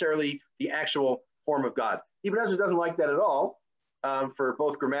not necessarily the actual form of God. Ibn Ezra doesn't like that at all for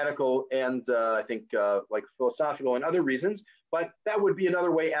both grammatical and I think like philosophical and other reasons. But that would be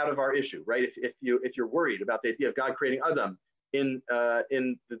another way out of our issue, right? If you're worried about the idea of God creating Adam in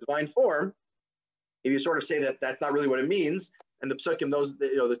the divine form, if you sort of say that that's not really what it means, and the psukim,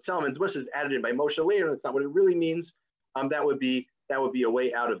 the Tselem and Dwus is added in by Moshe later, and it's not what it really means, that would be a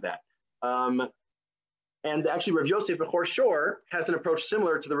way out of that. And actually, Rav Yosef Bechor Shor has an approach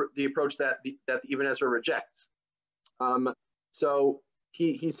similar to the approach that Ibn Ezra rejects. So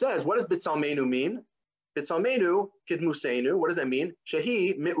he says, what does B'Tselmenu mean? B'Tselmenu kidmusenu. What does that mean?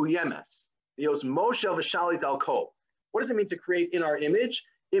 Shehi mi'uyemes. Yos Moshel v'shalit al kol. What does it mean to create in our image?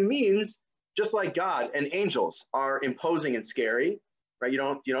 It means just like God and angels are imposing and scary, right? You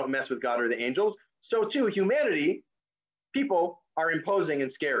don't mess with God or the angels. So too, humanity, people are imposing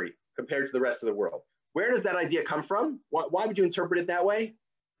and scary compared to the rest of the world. Where does that idea come from? Why would you interpret it that way?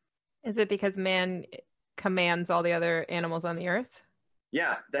 Is it because man commands all the other animals on the earth?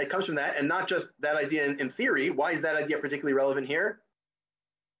 Yeah, that comes from that, and not just that idea in theory. Why is that idea particularly relevant here?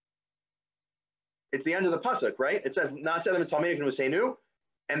 It's the end of the pasuk, right? It says, and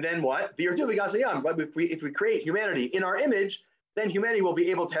then what? If we create humanity in our image, then humanity will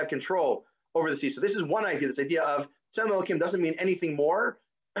be able to have control over the sea. So this is one idea. This idea of Tselem Elokim doesn't mean anything more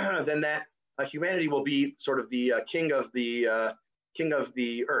than that humanity will be sort of the king of the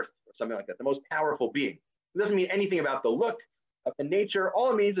earth, or something like that, the most powerful being. It doesn't mean anything about the look of the nature.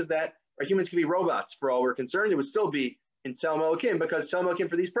 All it means is that our humans can be robots for all we're concerned. It would still be in Tselem Elokim, because Tselem Elokim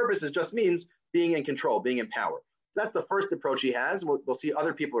for these purposes just means being in control, being in power. So that's the first approach he has. We'll see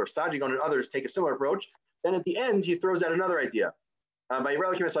other people, or Sadiq and others, take a similar approach. Then at the end, he throws out another idea.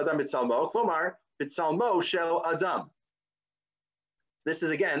 This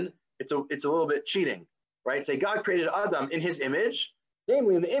is, again, it's a little bit cheating, right? Say God created Adam in his image,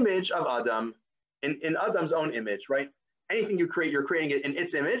 namely in the image of Adam, in Adam's own image, right? Anything you create, you're creating it in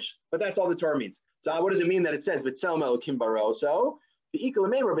its image, but that's all the Torah means. So what does it mean that it says B'Tselem Elokim baro? So the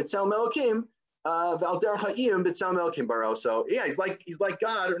Ikalamemar B'Tselem Elokim. So yeah, he's like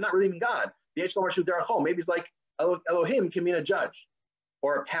God, or not really even God. Maybe he's like Elohim can mean a judge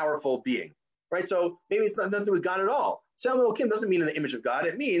or a powerful being, right? So maybe it's nothing to do with God at all. Tselem Elokim doesn't mean in the image of God.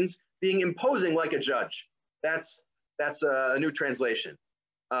 It means being imposing like a judge. That's a new translation,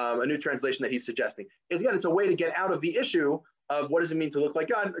 that he's suggesting. It's a way to get out of the issue of what does it mean to look like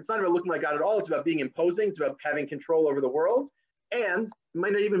God. It's not about looking like God at all. It's about being imposing. It's about having control over the world. And it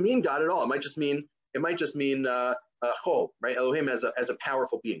might not even mean God at all. It might just mean Chol, right? Elohim as a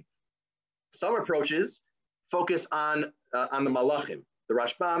powerful being. Some approaches focus on the Malachim. The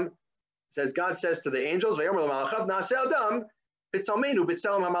Rashbam says God says to the angels,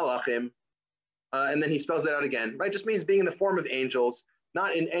 and then he spells that out again. Right? Just means being in the form of angels,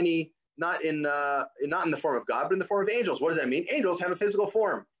 not in the form of God, but in the form of angels. What does that mean? Angels have a physical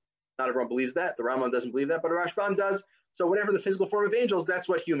form. Not everyone believes that. The Rambam doesn't believe that, but the Rashbam does. So whatever the physical form of angels, that's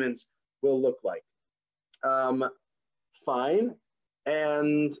what humans will look like. Fine.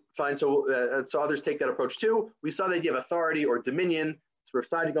 So others take that approach too. We saw the idea of authority or dominion. So Rav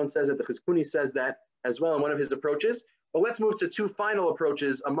Sadigon says that, the Chizkuni says that as well in one of his approaches. But let's move to two final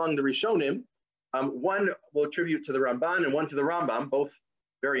approaches among the Rishonim. One will attribute to the Ramban and one to the Rambam, both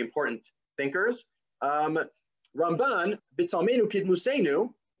very important thinkers. Ramban, B'Tselmenu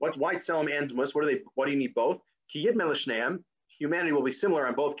Kidmusenu. Why Tselem and Dmus? What do you need both? Humanity will be similar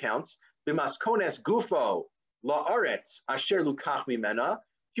on both counts. B'maskones gufo la'aretz asher lukach mimena.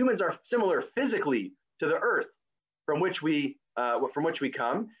 Humans are similar physically to the earth from which we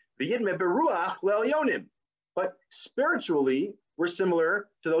come. But spiritually, we're similar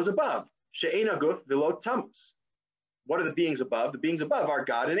to those above. She'ena guf v'lo tamus. What are the beings above? The beings above are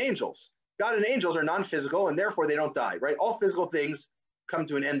God and angels. God and angels are non-physical, and therefore they don't die, right? All physical things come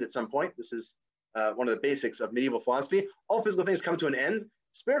to an end at some point. This is one of the basics of medieval philosophy. All physical things come to an end.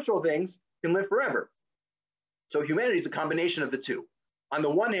 Spiritual things can live forever. So humanity is a combination of the two. On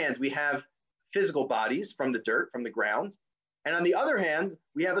the one hand, we have physical bodies from the dirt, from the ground. And on the other hand,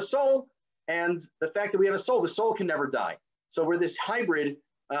 we have a soul. And the fact that we have a soul, the soul can never die. So we're this hybrid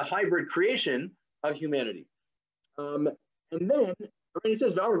creation of humanity. And then he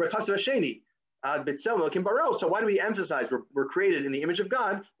says, so why do we emphasize we're created in the image of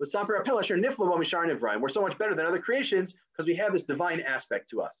God? We're so much better than other creations because we have this divine aspect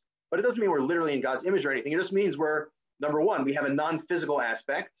to us. But it doesn't mean we're literally in God's image or anything. It just means we're, number one, we have a non-physical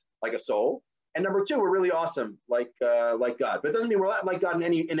aspect, like a soul. And number two, we're really awesome, like God. But it doesn't mean we're like God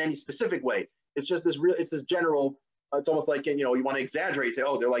in any specific way. It's just it's this general, it's almost like, you want to exaggerate, you say,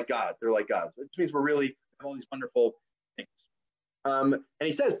 oh, they're like God. They're like God. Which means we're really have all these wonderful things. And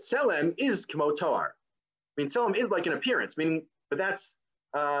he says, Tselem is kamo toar. I mean, Tselem is like an appearance, meaning, but that's,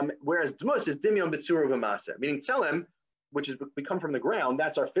 whereas Dmus is dimyon b'tzura v'masa, meaning Tselem, which is, we come from the ground,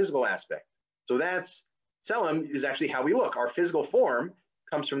 that's our physical aspect. So Tselem is actually how we look. Our physical form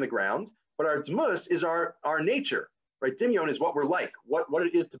comes from the ground, but our Dmus is our nature, right? Dimyon is what we're like, what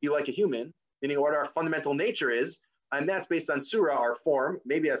it is to be like a human, meaning what our fundamental nature is, and that's based on Tsura, our form.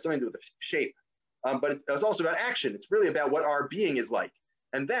 Maybe it has something to do with the shape. But it's also about action. It's really about what our being is like.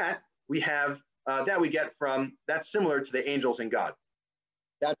 And that we have, that we get from, that's similar to the angels and God.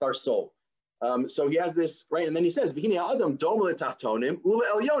 That's our soul. So he has this, right? And then he says, in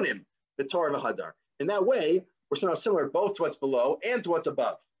that way, we're somehow similar both to what's below and to what's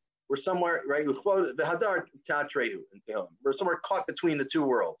above. We're somewhere, right? We're somewhere caught between the two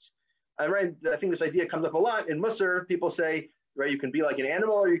worlds. Right? I think this idea comes up a lot in Musar. People say, right, you can be like an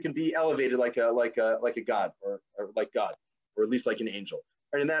animal, or you can be elevated like a god, or like God, or at least like an angel.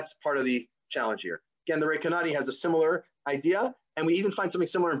 Right? And that's part of the challenge here. Again, the Rekanani has a similar idea, and we even find something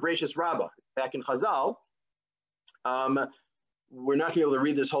similar in Bereshis Rabbah. Back in Chazal, we're not going to be able to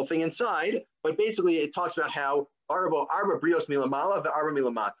read this whole thing inside, but basically it talks about how arba brios milamala ve'arba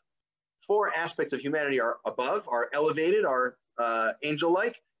milamata. 4 aspects of humanity are above, are elevated, are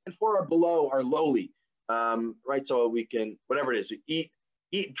angel-like, and 4 are below, are lowly. Right, so we can, whatever it is, we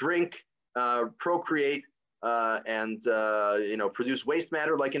eat, drink, procreate, and produce waste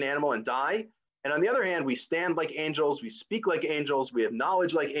matter like an animal and die. And on the other hand, we stand like angels, we speak like angels, we have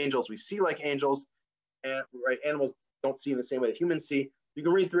knowledge like angels, we see like angels, and right, animals don't see in the same way that humans see. You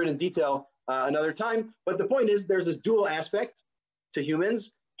can read through it in detail another time, but the point is there's this dual aspect to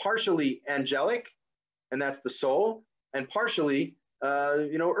humans, partially angelic, and that's the soul, and partially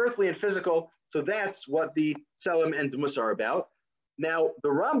earthly and physical. So that's what the Tselem and Dmus are about. Now, the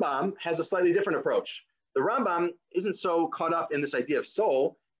Rambam has a slightly different approach. The Rambam isn't so caught up in this idea of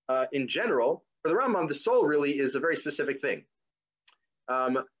soul in general. For the Rambam, the soul really is a very specific thing.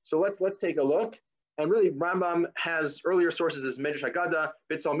 So let's take a look. And really, Rambam has earlier sources as Medrash Haggadah,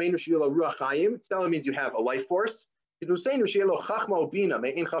 B'Tzelmeinu she'elo ruach chayim. Tselem means you have a life force.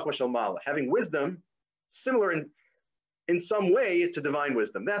 Having wisdom, similar in some way to divine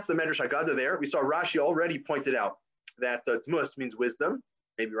wisdom. That's the Medrash Haggadah there. We saw Rashi already pointed out that Dmus means wisdom.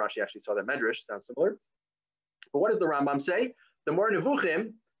 Maybe Rashi actually saw that Medrash, sounds similar. But what does the Rambam say? The Moreh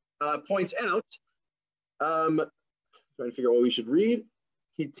Nevuchim points out, trying to figure out what we should read.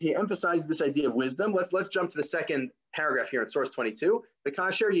 He emphasizes this idea of wisdom. Let's jump to the second paragraph here in source 22. The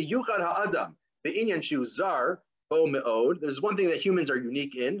kasher yiyuchad ha'adam be'inyan shu zar bo me'od. There's one thing that humans are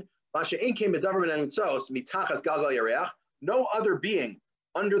unique in. No other being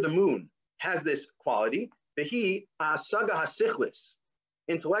under the moon has this quality.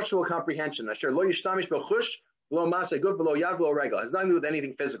 Intellectual comprehension. Has nothing to do with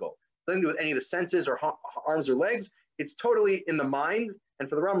anything physical. Nothing to do with any of the senses or arms or legs. It's totally in the mind. And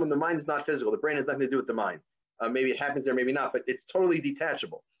for the Rambam, the mind is not physical. The brain has nothing to do with the mind. Maybe it happens there, maybe not, but it's totally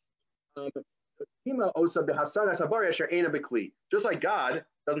detachable. Just like God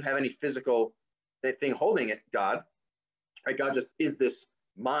doesn't have any physical thing holding it, God, right? God just is this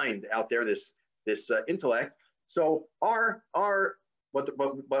mind out there, this intellect. So our what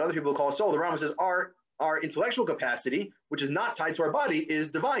other people call a soul, the Rambam says our intellectual capacity, which is not tied to our body, is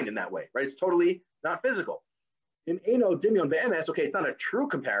divine in that way, right? It's totally not physical. In Eno Dimyon Be'emes, okay, it's not a true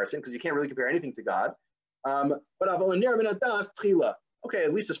comparison because you can't really compare anything to God. But okay,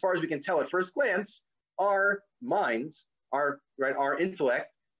 at least as far as we can tell at first glance, our minds, our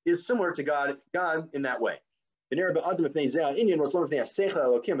intellect is similar to God in that way.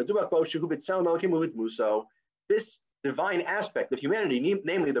 This divine aspect of humanity,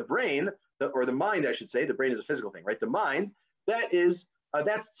 namely the brain, or the mind, I should say. The brain is a physical thing, right? The mind, that's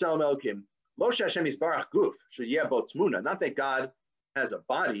Tzelem Elokim. Lo Hashem Yisbarach Guf, Sheyeh Bo Tmuna. Not that God has a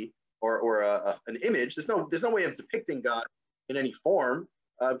body or an image. There's no way of depicting God in any form.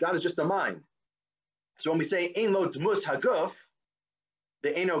 God is just a mind. So when we say Ein Lo Dmus Haguf, the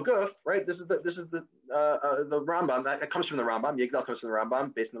Eino Guf, right? This is the Rambam that comes from the Rambam. Yigdal comes from the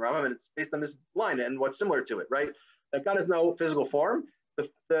Rambam, based on the Rambam, and it's based on this line and what's similar to it, right? That God has no physical form.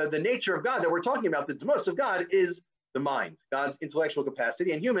 The nature of God that we're talking about, the Dmus of God, is the mind, God's intellectual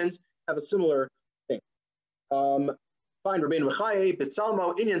capacity, and humans have a similar thing. Fine, Rabbeinu Mechaye,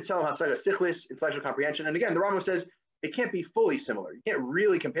 B'Tzalmo, Inyan Tzelem Hasaga Sichlis, intellectual comprehension. And again, the Rambam says it can't be fully similar. You can't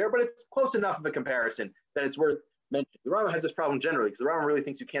really compare, but it's close enough of a comparison that it's worth mentioning. The Rambam has this problem generally because the Rambam really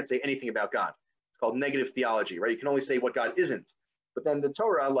thinks you can't say anything about God. It's called negative theology, right? You can only say what God isn't. But then the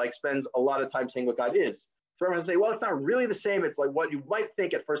Torah spends a lot of time saying what God is. So Rambam say, well, it's not really the same. It's like what you might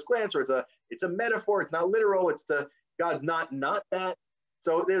think at first glance, or it's a metaphor. It's not literal. God's not that.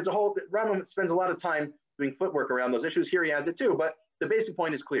 So there's a whole, Rambam spends a lot of time doing footwork around those issues. Here he has it too, but the basic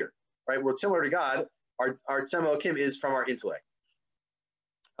point is clear, right? We're similar to God. Our Tzelem Elokim is from our intellect.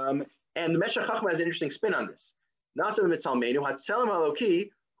 And the Meshech Chochmah has an interesting spin on this. Nasa mitzalmenu hatzelem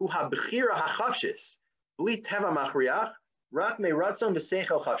Eloki hu habechira hachavshis bli teva machriach rak meiratzon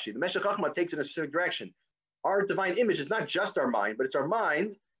v'seichel chavshi. The Meshech Chochmah takes it in a specific direction. Our divine image is not just our mind, but it's our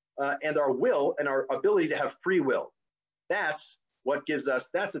mind and our will and our ability to have free will. That's what gives us,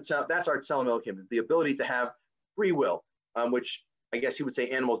 that's our Tzelem Elokim, the ability to have free will, which I guess he would say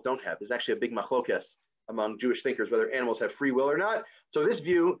animals don't have. There's actually a big machlokas among Jewish thinkers whether animals have free will or not. So this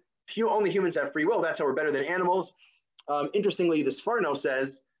view, only humans have free will. That's how we're better than animals. Interestingly, the Sforno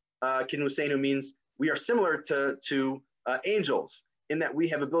says, Kinusenu means we are similar to angels in that we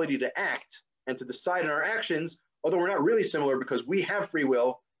have ability to act and to decide on our actions, although we're not really similar because we have free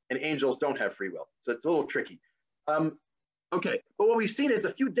will and angels don't have free will. So it's a little tricky. Okay, but what we've seen is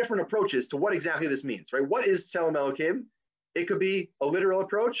a few different approaches to what exactly this means, right? What is Tzelem Elokim? It could be a literal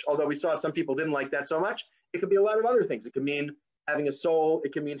approach, although we saw some people didn't like that so much. It could be a lot of other things. It could mean having a soul.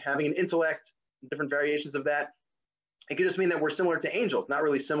 It could mean having an intellect, different variations of that. It could just mean that we're similar to angels, not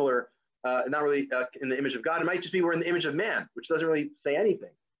really similar, not really in the image of God. It might just be we're in the image of man, which doesn't really say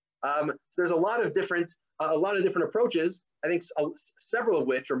anything. So there's a lot of different approaches. I think several of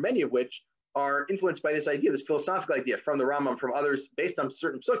which, or many of which, are influenced by this idea, this philosophical idea from the Rambam, from others, based on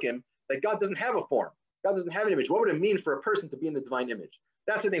certain psukim, that God doesn't have a form. God doesn't have an image. What would it mean for a person to be in the divine image?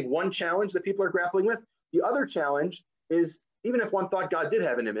 That's, I think, one challenge that people are grappling with. The other challenge is, even if one thought God did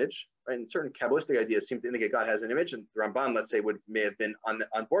have an image, right, and certain Kabbalistic ideas seem to indicate God has an image, and the Ramban, let's say, may have been on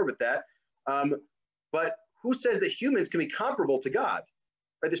board with that. But who says that humans can be comparable to God?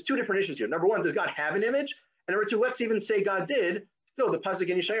 Right? There's two different issues here. Number one, does God have an image? And number two, let's even say God did. Still, the pasuk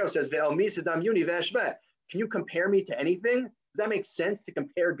in Yeshayahu says, "Ve'el mi sedam yuni ve'eshvet." Can you compare me to anything? Does that make sense to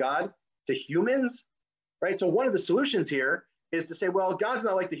compare God to humans? Right. So one of the solutions here is to say, well, God's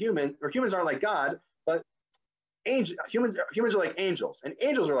not like the human, or humans aren't like God, but humans are like angels, and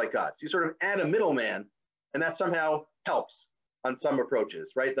angels are like God. So you sort of add a middleman, and that somehow helps on some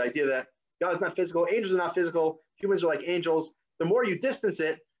approaches. Right. The idea that God is not physical, angels are not physical, humans are like angels. The more you distance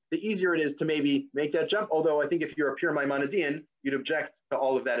it, the easier it is to maybe make that jump. Although I think if you're a pure Maimonidean, you'd object to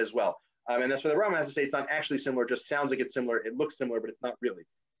all of that as well. And that's where the Rambam has to say it's not actually similar, just sounds like it's similar. It looks similar, but it's not really.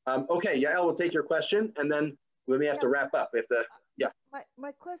 Okay, Yael, we'll take your question, and then we may have to wrap up.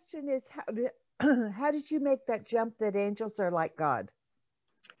 My question is, how did you make that jump that angels are like God?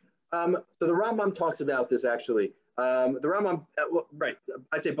 So the Rambam talks about this actually. The Rambam, right,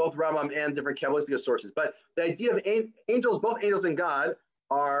 I'd say both Rambam and different Kabbalistic sources, but the idea of angels, both angels and God,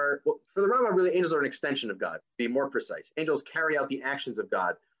 are, well, for the Rambam, really, angels are an extension of God, to be more precise. Angels carry out the actions of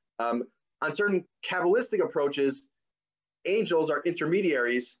God. On certain Kabbalistic approaches, angels are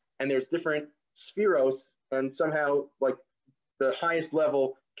intermediaries, and there's different spheros, and somehow, like, the highest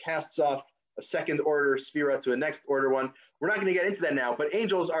level casts off a second order sphera to a next order one. We're not going to get into that now, but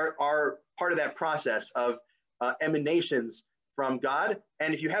angels are part of that process of emanations from God.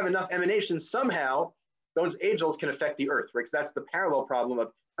 And if you have enough emanations, somehow those angels can affect the earth, right? Because that's the parallel problem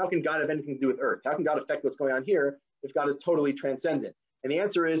of how can God have anything to do with earth? How can God affect what's going on here if God is totally transcendent? And the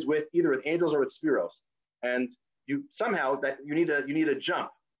answer is either with angels or with spheros. And you somehow you need a jump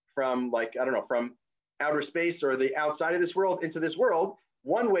from, like, I don't know, from outer space or the outside of this world into this world.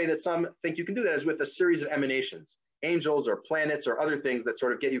 One way that some think you can do that is with a series of emanations, angels or planets or other things that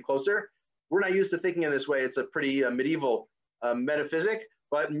sort of get you closer. We're not used to thinking in this way. It's a pretty medieval metaphysic.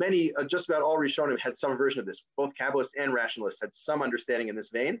 But many, just about all Rishonim had some version of this. Both Kabbalists and rationalists had some understanding in this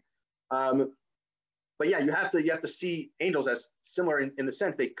vein. But But yeah, you have to see angels as similar in the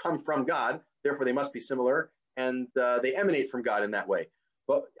sense they come from God, therefore they must be similar, and they emanate from God in that way.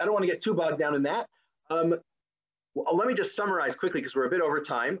 But I don't want to get too bogged down in that. Well, let me just summarize quickly because we're a bit over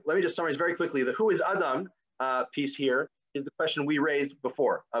time. Let me just summarize very quickly. The who is Adam piece here is the question we raised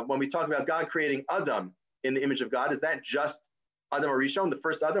before. When we talk about God creating Adam in the image of God, is that just Adam Arishon, the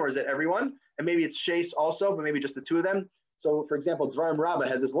first Adam, or is it everyone? And maybe it's Shais also, but maybe just the two of them. So, for example, Dvarim Rabbah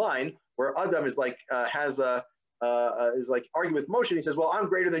has this line where Adam is like is like arguing with Moshe. And he says, "Well, I'm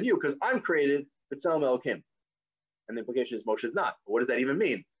greater than you because I'm created B'Tselem Elokim." And the implication is Moshe is not. But what does that even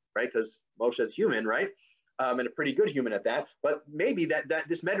mean, right? Because Moshe is human, right? And a pretty good human at that. But maybe that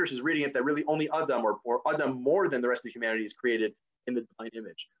this Medrash is reading it that really only Adam or Adam more than the rest of humanity is created in the divine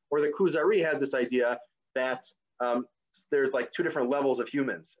image. Or the Kuzari has this idea that there's like two different levels of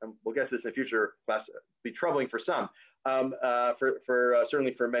humans. And we'll get to this in a future class. It'll be troubling for some,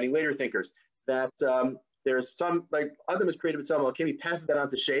 certainly for many later thinkers, that there's some, like Adam is created with B'Tselem Elokim, he passes that on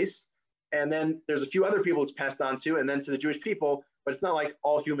to Shais, and then there's a few other people it's passed on to, and then to the Jewish people, but it's not like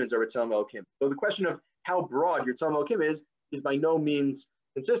all humans are B'Tselem Elokim. So the question of how broad your B'Tselem Elokim is by no means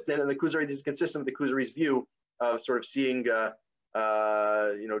consistent, and the Kuzari is consistent with the Kuzari's view of sort of seeing Jews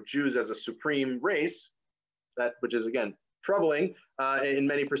as a supreme race, which is again troubling in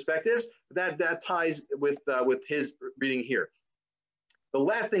many perspectives. That ties with his reading here. The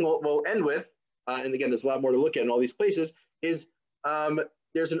last thing we'll end with, and again, there's a lot more to look at in all these places, is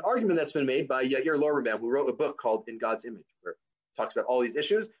there's an argument that's been made by Yair Lorberbam, who wrote a book called In God's Image, where it talks about all these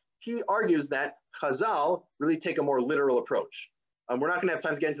issues. He argues that Chazal really take a more literal approach. We're not going to have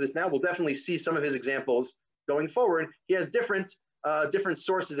time to get into this now. We'll definitely see some of his examples going forward. He has different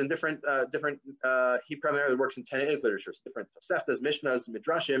sources and different he primarily works in Tanaitic literature, so different Toseftas, Mishnahs,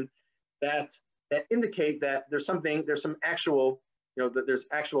 Midrashim that indicate that there's some actual, that there's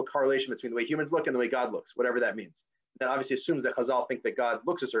actual correlation between the way humans look and the way God looks, whatever that means. That obviously assumes that Chazal think that God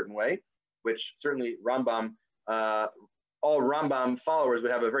looks a certain way, which certainly Rambam, all Rambam followers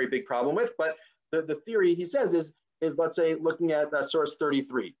would have a very big problem with. But the theory he says is let's say looking at source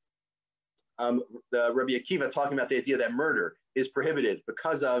 33, the Rabbi Akiva talking about the idea that murder is prohibited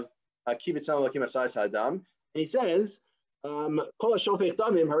because of Kibbutz Elokim Asas Hadam, and he says,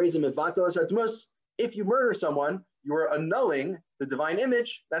 if you murder someone, you are annulling the divine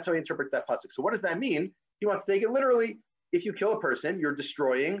image. That's how he interprets that pasuk. So what does that mean? He wants to take it literally. If you kill a person, you're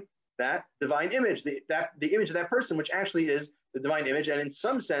destroying that divine image, the image of that person, which actually is the divine image, and in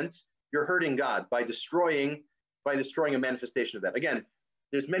some sense, you're hurting God by destroying a manifestation of that. Again,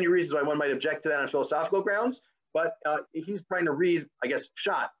 there's many reasons why one might object to that on philosophical grounds, but he's trying to read, I guess,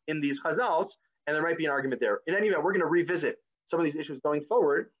 pshat in these chazals, and there might be an argument there. In any event, we're going to revisit some of these issues going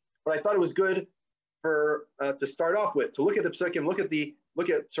forward, but I thought it was good to start off with, to look at the psukim, look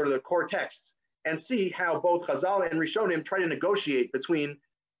at sort of the core texts, and see how both Chazal and Rishonim try to negotiate between,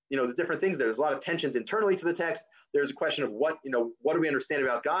 the different things. There's a lot of tensions internally to the text. There's a question of what do we understand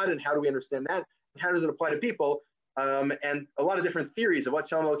about God, and how do we understand that, and how does it apply to people, and a lot of different theories of what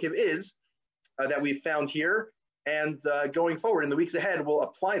B'Tselem Elokim is that we've found here. And going forward in the weeks ahead, we'll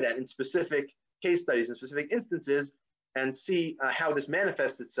apply that in specific case studies and specific instances and see how this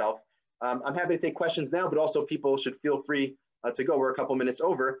manifests itself. I'm happy to take questions now, but also people should feel free to go. We're a couple minutes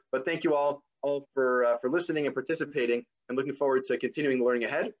over, but thank you all for listening and participating, and looking forward to continuing the learning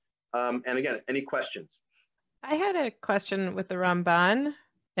ahead. And again, any questions? I had a question with the Ramban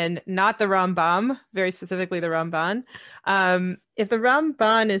and not the Rambam, very specifically the Ramban. If the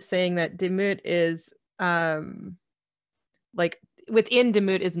Ramban is saying that Demut is like within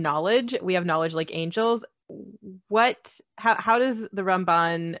Demut is knowledge, we have knowledge like angels. How does the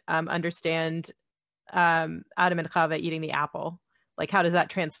Ramban understand Adam and Chava eating the apple? Like, how does that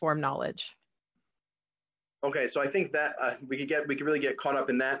transform knowledge? Okay, so I think that we could really get caught up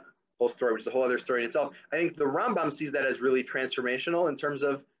in that whole story, which is a whole other story in itself. I think the Rambam sees that as really transformational in terms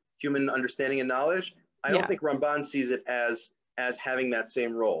of human understanding and knowledge. I don't think Ramban sees it as having that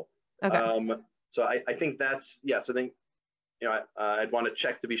same role. Okay. So I think that's, so I think, I'd want to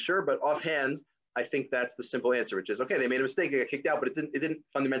check to be sure, but offhand, I think that's the simple answer, which is, okay, they made a mistake, they got kicked out, but it didn't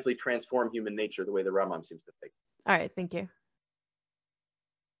fundamentally transform human nature the way the Rambam seems to think. All right, thank you.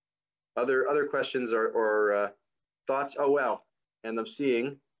 Other questions or thoughts? Oh, wow. And I'm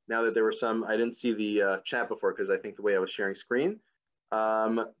seeing now that there were some, I didn't see the chat before because I think the way I was sharing screen.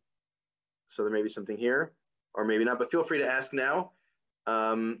 So there may be something here or maybe not, but feel free to ask now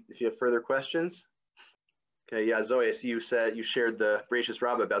if you have further questions. Okay, yeah, Zoe, I see you said you shared the Bereshis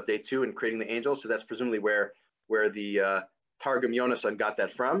Rabbah about day 2 and creating the angels. So that's presumably where the Targum Yonasan got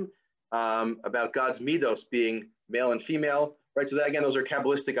that from, about God's midos being male and female, right? So that, again, those are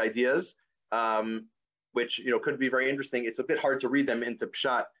Kabbalistic ideas. which could be very interesting. It's a bit hard to read them into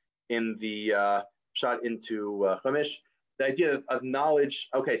pshat in the pshat into Chumash. The idea of knowledge.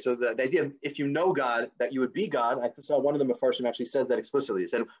 Okay, so the idea of if you know God, that you would be God. I saw one of the Mefarshim actually says that explicitly. He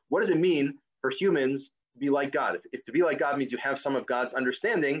said, what does it mean for humans to be like God? If to be like God means you have some of God's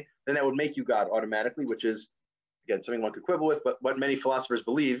understanding, then that would make you God automatically, which is, again, something one could quibble with, but what many philosophers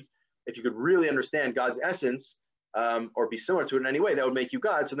believed, if you could really understand God's essence or be similar to it in any way, that would make you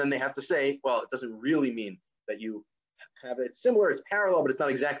God. So then they have to say, well, it doesn't really mean that you have it. It's similar, it's parallel, but it's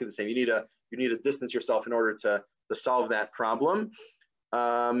not exactly the same. You need to distance yourself in order to solve that problem.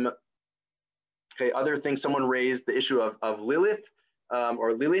 Okay, other things, someone raised the issue of Lilith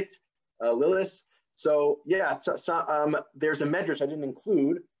or Lilith. So yeah, there's a medrash I didn't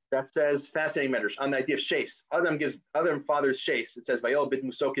include that says, fascinating medrash on the idea of Shais. Adam father's Shais. It says, Vayol bit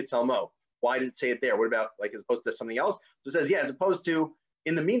musokit salmo. Why did it say it there? What about, like, as opposed to something else? So it says, yeah, as opposed to,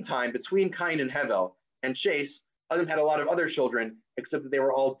 in the meantime, between Cain and Hevel and Shais, Adam had a lot of other children, except that they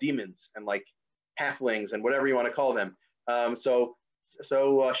were all demons and like halflings and whatever you want to call them. So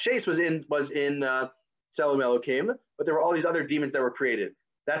Shais was in Tselem Elokim, but there were all these other demons that were created.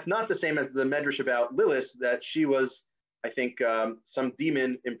 That's not the same as the medrash about Lilith, that she was, I think, some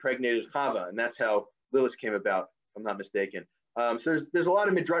demon impregnated Chava, and that's how Lilith came about, if I'm not mistaken. So there's a lot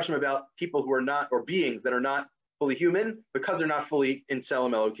of midrashim about people who are not, or beings that are not fully human because they're not fully in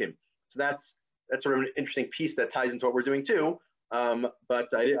Tselem Elokim. So that's sort of an interesting piece that ties into what we're doing too. But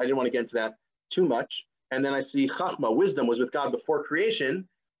I didn't want to get into that too much. And then I see Chachma, wisdom, was with God before creation.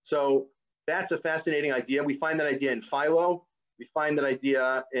 So that's a fascinating idea. We find that idea in Philo. We find that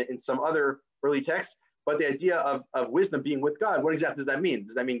idea in some other early texts. But the idea of wisdom being with God, what exactly does that mean?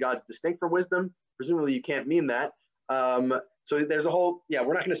 Does that mean God's distinct from wisdom? Presumably you can't mean that. So there's a whole,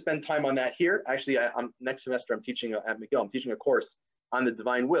 we're not going to spend time on that here. Actually, next semester I'm teaching at McGill, I'm teaching a course on the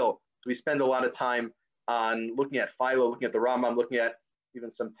divine will. So we spend a lot of time on looking at Philo, looking at the Rambam, looking at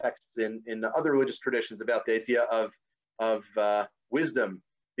even some texts in other religious traditions about the idea of wisdom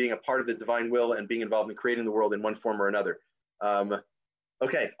being a part of the divine will and being involved in creating the world in one form or another.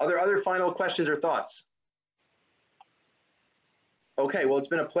 Okay, other final questions or thoughts? Okay, well, it's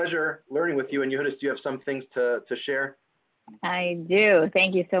been a pleasure learning with you. And Yehudis, do you have some things to share? I do.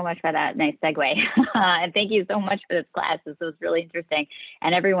 Thank you so much for that nice segue. And thank you so much for this class. This was really interesting.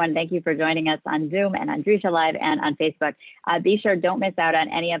 And everyone, thank you for joining us on Zoom and on Drisha Live and on Facebook. Be sure, don't miss out on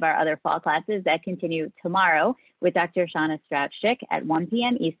any of our other fall classes that continue tomorrow with Dr. Shauna Strautschik at 1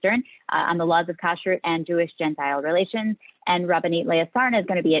 p.m. Eastern on the laws of kashrut and Jewish-Gentile relations. And Rabbanit Leah Sarna is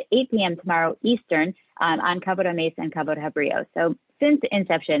going to be at 8 p.m. tomorrow Eastern on Kavod HaMeis and Kavod HaBrio. So since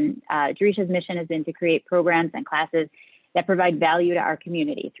inception, Drisha's mission has been to create programs and classes that provide value to our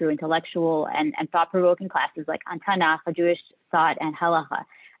community through intellectual and thought-provoking classes like on Tanakh, Jewish thought, and Halacha.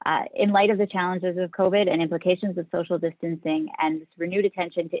 In light of the challenges of COVID and implications of social distancing and this renewed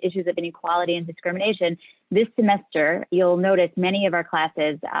attention to issues of inequality and discrimination, this semester, you'll notice many of our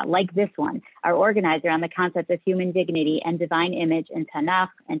classes, like this one, are organized around the concept of human dignity and divine image in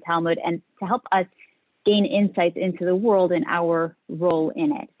Tanakh and Talmud, and to help us gain insights into the world and our role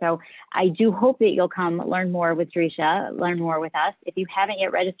in it. So I do hope that you'll come learn more with Drisha, learn more with us. If you haven't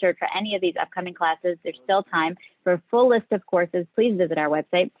yet registered for any of these upcoming classes, there's still time. For a full list of courses, please visit our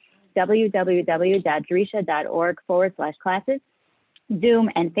website, www.drisha.org/classes. Zoom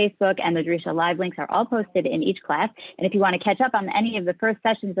and Facebook and the Drisha Live links are all posted in each class. And if you want to catch up on any of the first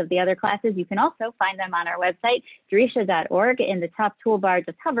sessions of the other classes, you can also find them on our website, drisha.org. In the top toolbar,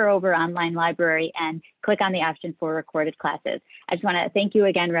 just hover over Online Library and click on the option for recorded classes. I just want to thank you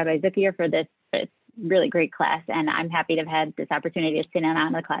again, Rabbi Zuckier, for this really great class. And I'm happy to have had this opportunity to sit in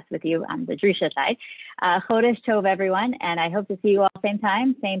on the class with you on the Drisha side. Chodesh Tov, everyone. And I hope to see you all same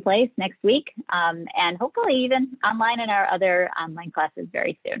time, same place next week. And hopefully even online in our other online classes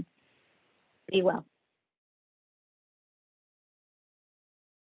very soon. Be well.